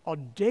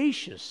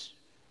audacious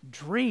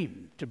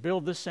dream to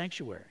build this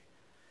sanctuary.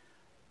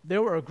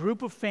 There were a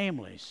group of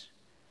families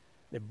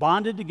that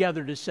bonded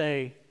together to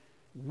say,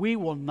 we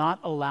will not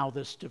allow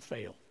this to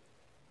fail.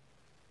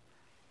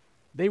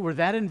 They were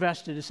that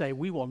invested to say,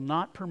 we will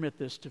not permit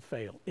this to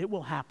fail. It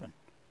will happen.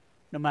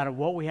 No matter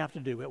what we have to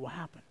do, it will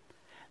happen.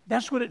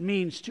 That's what it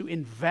means to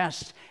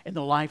invest in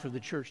the life of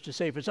the church, to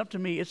say, if it's up to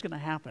me, it's going to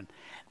happen.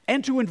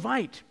 And to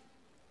invite.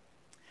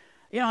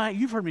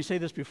 You've heard me say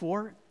this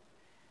before.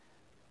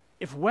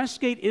 If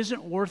Westgate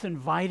isn't worth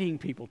inviting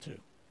people to,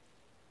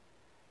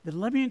 then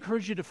let me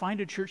encourage you to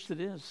find a church that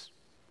is.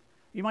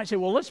 You might say,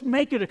 well, let's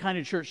make it a kind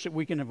of church that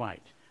we can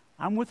invite.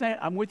 I'm with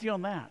you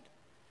on that.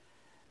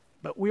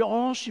 But we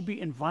all should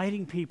be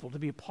inviting people to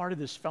be a part of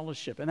this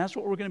fellowship, and that's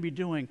what we're going to be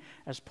doing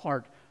as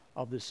part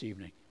of this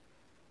evening.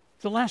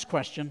 The last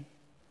question: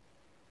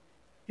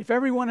 if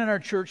everyone in our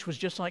church was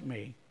just like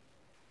me,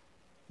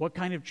 what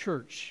kind of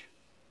church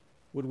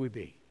would we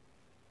be?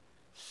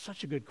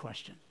 Such a good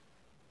question.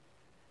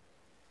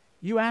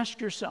 You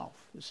ask yourself,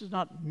 this is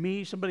not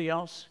me, somebody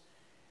else,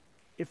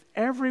 if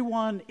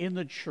everyone in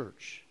the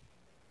church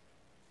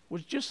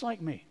was just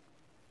like me,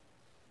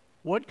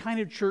 what kind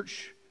of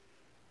church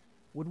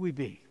would we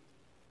be?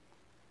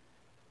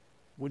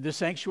 Would the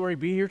sanctuary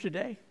be here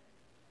today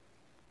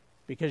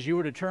because you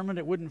were determined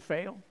it wouldn't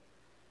fail?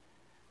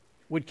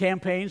 Would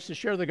campaigns to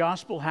share the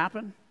gospel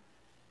happen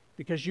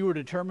because you were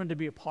determined to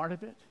be a part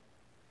of it?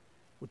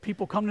 Would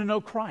people come to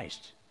know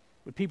Christ?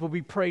 Would people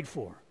be prayed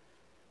for?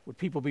 Would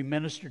people be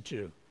ministered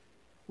to?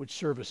 Would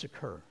service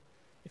occur?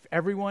 If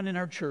everyone in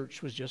our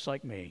church was just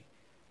like me,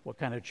 what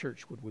kind of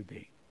church would we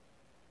be?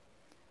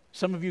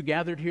 Some of you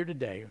gathered here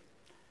today,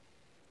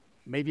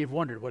 maybe you've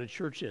wondered what a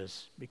church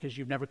is because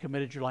you've never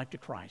committed your life to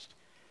Christ.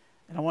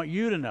 And I want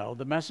you to know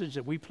the message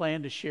that we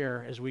plan to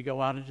share as we go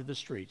out into the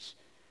streets.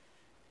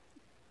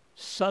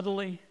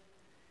 Subtly,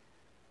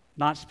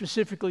 not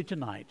specifically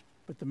tonight,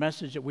 but the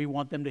message that we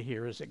want them to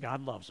hear is that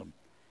God loves them.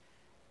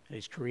 And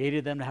He's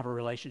created them to have a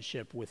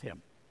relationship with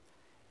Him.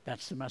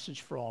 That's the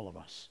message for all of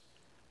us.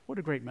 What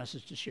a great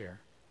message to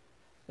share.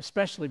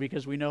 Especially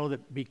because we know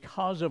that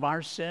because of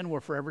our sin,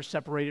 we're forever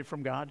separated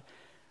from God.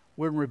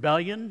 We're in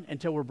rebellion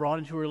until we're brought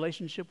into a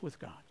relationship with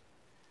God.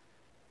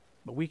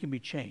 But we can be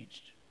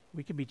changed.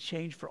 We can be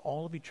changed for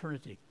all of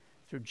eternity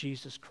through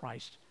Jesus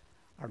Christ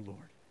our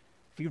Lord.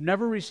 If you've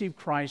never received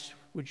Christ,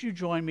 would you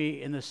join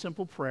me in this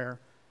simple prayer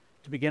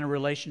to begin a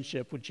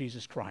relationship with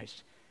Jesus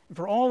Christ? And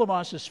for all of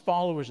us as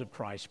followers of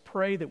Christ,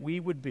 pray that we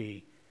would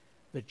be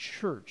the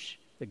church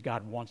that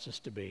God wants us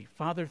to be.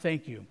 Father,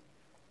 thank you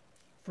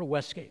for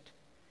Westgate.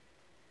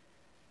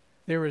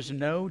 There is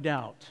no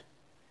doubt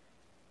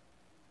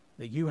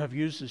that you have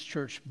used this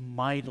church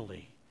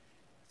mightily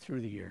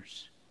through the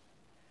years.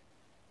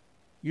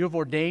 You have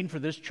ordained for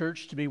this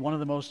church to be one of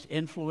the most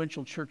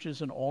influential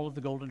churches in all of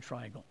the Golden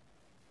Triangle.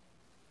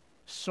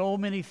 So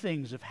many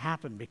things have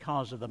happened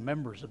because of the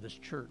members of this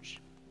church.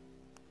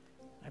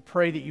 I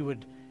pray that you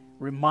would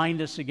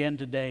remind us again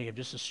today of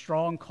just a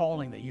strong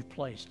calling that you've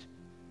placed,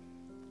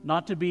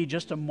 not to be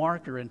just a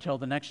marker until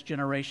the next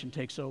generation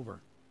takes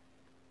over.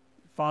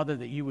 Father,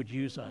 that you would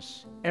use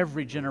us,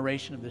 every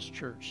generation of this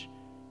church,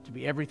 to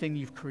be everything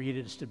you've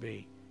created us to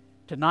be,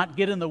 to not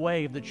get in the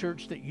way of the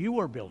church that you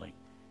are building,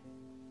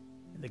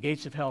 and the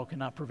gates of hell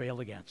cannot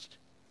prevail against.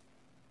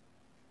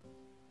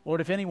 Lord,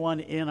 if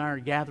anyone in our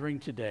gathering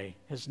today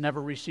has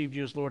never received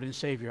you as Lord and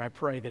Savior, I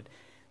pray that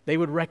they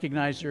would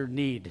recognize their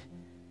need,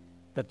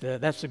 that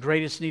that's the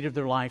greatest need of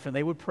their life, and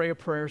they would pray a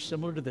prayer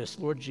similar to this.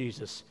 Lord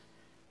Jesus,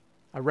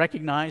 I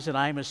recognize that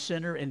I am a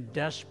sinner in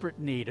desperate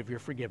need of your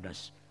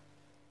forgiveness.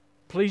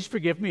 Please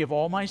forgive me of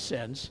all my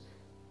sins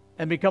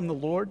and become the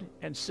Lord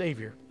and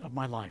Savior of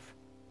my life.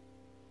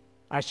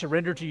 I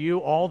surrender to you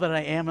all that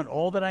I am and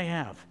all that I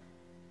have,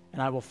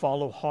 and I will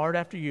follow hard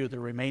after you the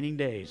remaining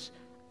days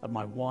of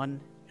my one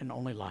and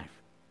only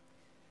life.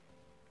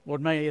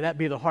 Lord, may that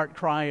be the heart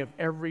cry of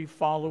every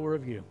follower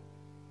of you.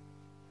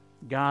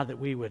 God, that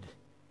we would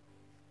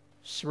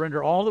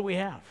surrender all that we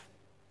have,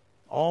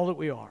 all that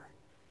we are.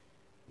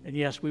 And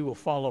yes, we will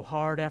follow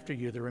hard after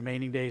you the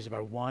remaining days of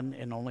our one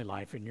and only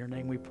life. In your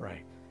name we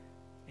pray.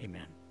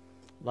 Amen.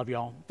 Love you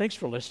all. Thanks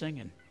for listening.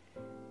 And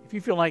if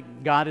you feel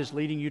like God is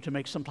leading you to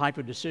make some type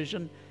of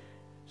decision,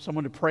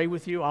 someone to pray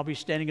with you, I'll be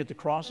standing at the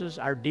crosses.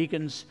 Our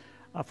deacons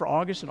for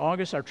August. In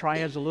August, our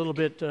triad's a little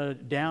bit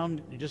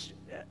down. Just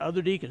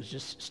other deacons,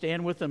 just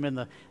stand with them in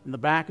the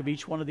back of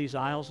each one of these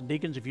aisles. And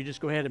deacons, if you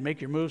just go ahead and make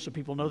your move so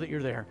people know that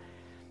you're there.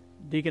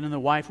 Deacon and the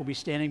wife will be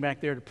standing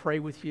back there to pray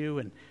with you.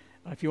 And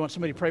if you want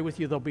somebody to pray with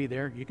you, they'll be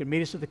there. You can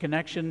meet us at the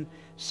Connection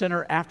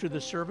Center after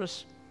the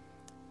service.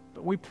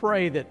 But we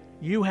pray that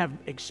you have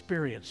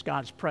experienced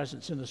God's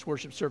presence in this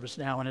worship service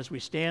now. And as we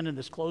stand in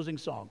this closing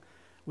song,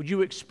 would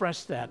you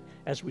express that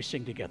as we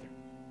sing together?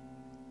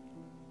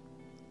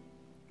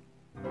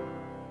 Let's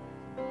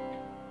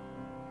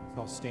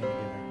all stand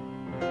together.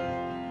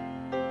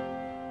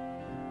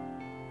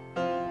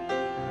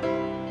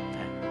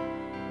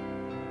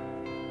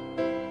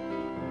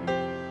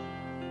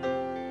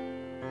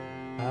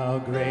 How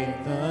great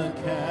the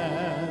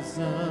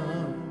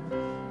chasm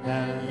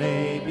that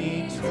lay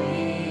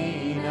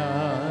between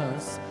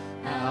us,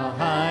 how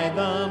high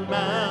the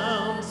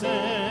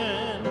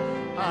mountain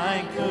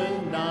I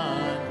could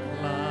not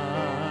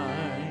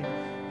climb.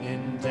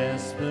 In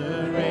desperation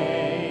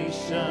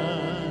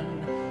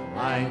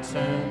I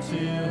turned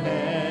to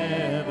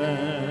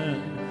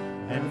heaven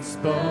and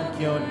spoke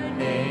your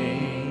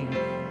name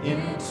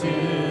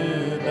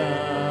into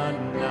the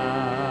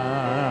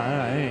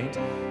night.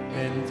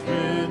 And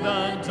through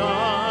the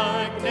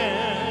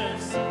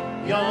darkness,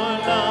 your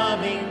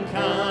loving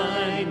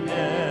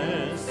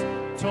kindness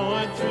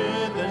tore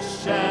through the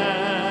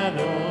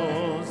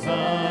shadows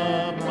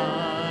of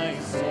my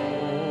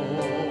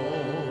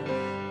soul.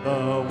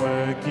 The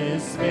work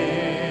is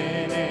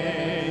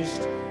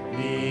finished,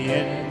 the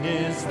end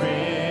is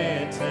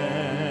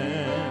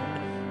written.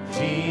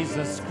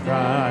 Jesus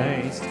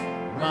Christ,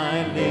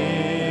 my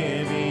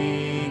living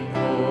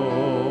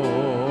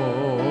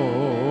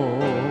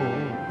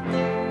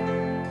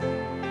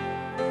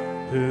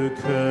who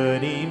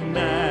could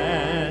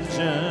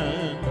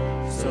imagine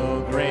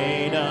so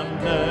great a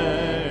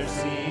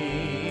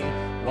mercy?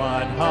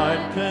 What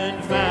heart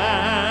could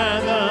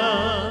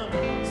fathom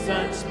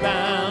such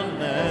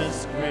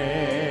boundless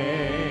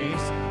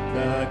grace?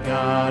 The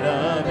God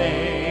of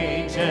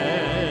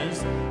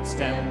ages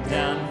stepped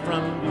down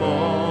from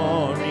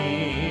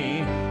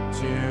glory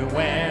to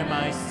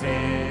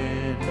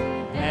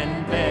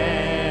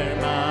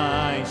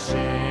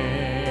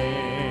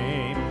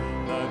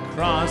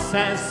cross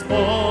has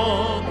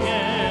spoken,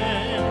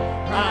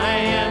 I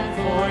am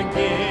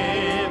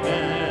forgiven.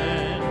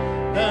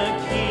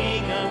 The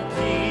King of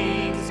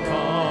Kings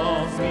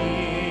calls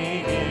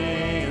me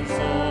his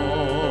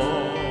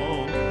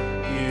own.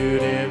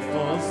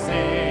 Beautiful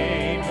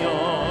Savior,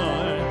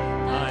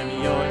 I'm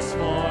yours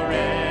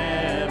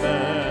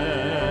forever.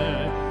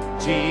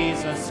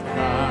 Jesus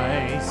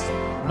Christ,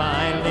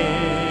 my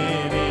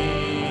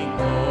living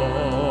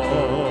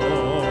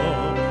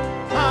hope.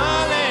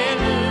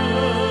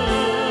 Hallelujah,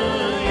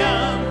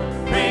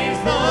 praise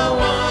the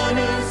one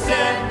who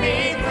set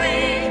me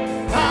free.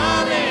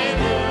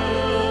 Hallelujah,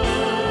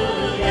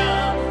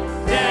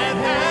 death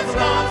has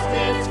lost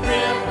its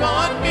grip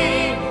on me.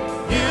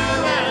 You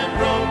have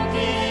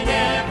broken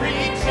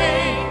every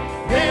chain.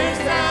 There's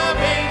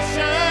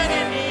salvation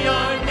in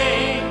your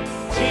name,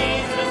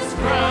 Jesus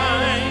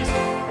Christ,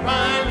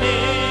 my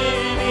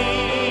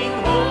living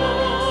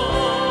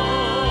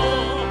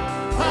hope.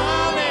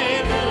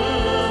 Hallelujah,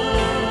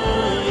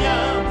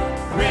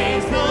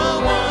 praise the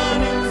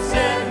one who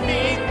set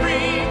me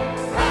free.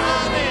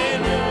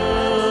 Hallelujah,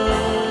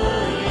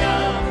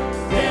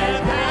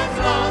 death has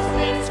lost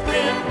its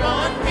grip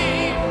on me.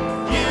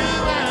 You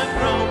have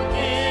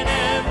broken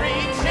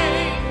every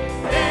chain.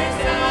 There's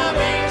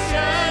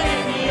salvation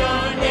in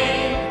your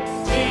name,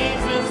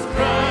 Jesus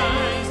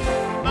Christ,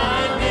 my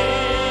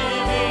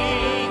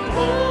living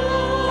hope.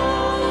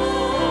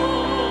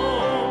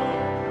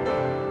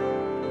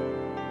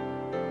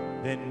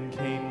 Then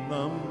came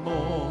the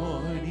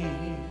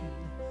morning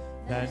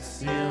that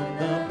sealed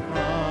the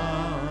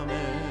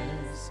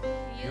promise.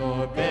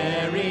 Your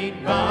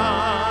buried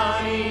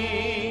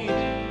body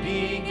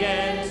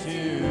began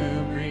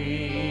to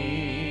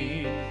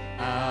breathe.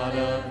 Out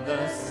of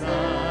the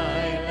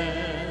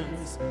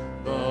silence,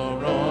 the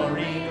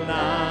roaring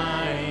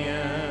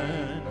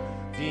lion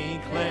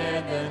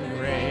declared the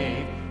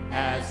grave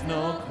has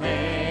no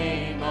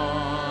claim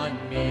on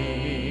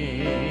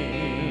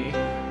me.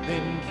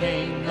 Then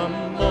came the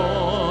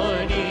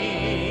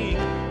morning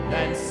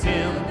that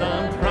sealed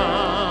the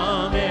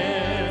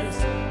promise.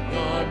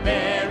 Your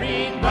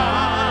buried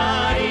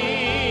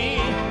body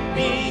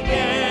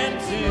began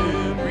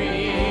to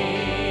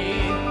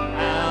breathe.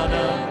 Out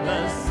of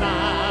the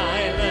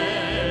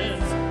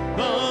silence,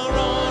 the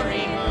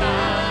roaring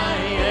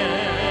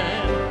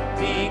lion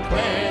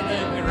declared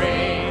the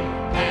grave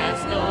has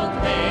no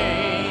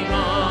claim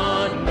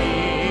on me.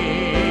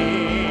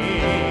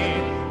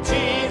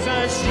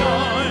 Jesus,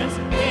 yours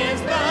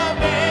is the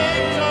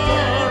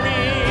victory.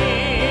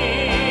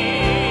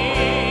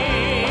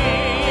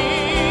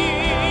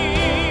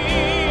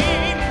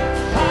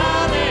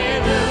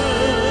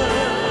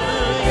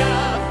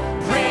 Hallelujah,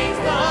 praise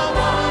the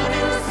one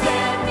who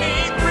set me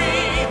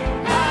free.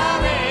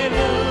 Hallelujah,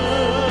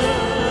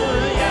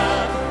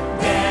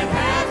 death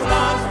has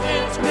lost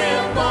its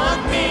grip on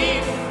me.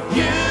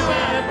 You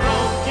have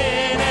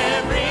broken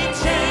every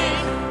chain.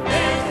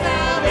 There's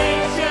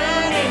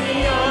salvation in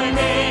your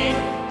name,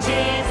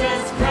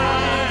 Jesus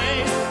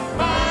Christ,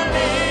 my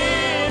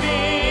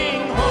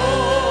living hope.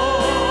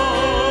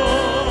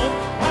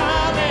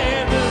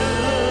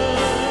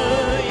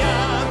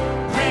 Hallelujah,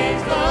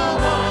 praise the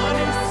one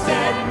who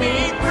set me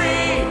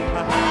free.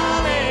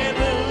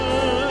 Hallelujah,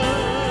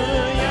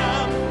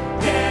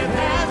 death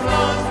has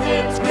lost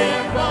its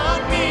grip on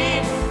me.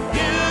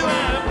 You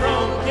have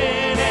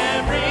broken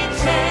every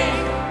chain.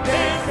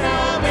 There's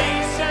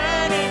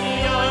salvation in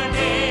your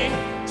name,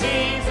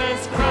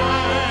 Jesus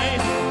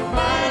Christ,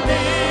 my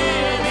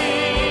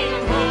living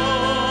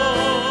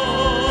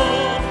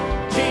hope.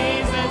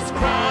 Jesus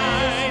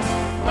Christ,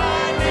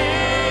 my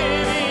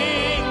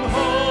living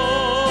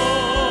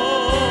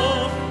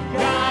hope.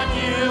 God,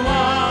 you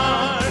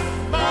are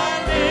my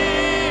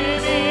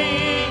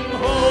living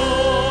hope.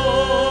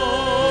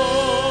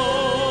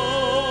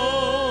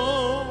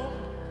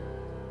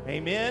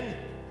 Amen.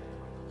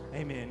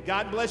 Amen.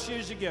 God bless you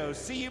as you go.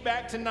 See you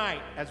back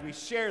tonight as we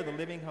share the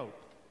living hope.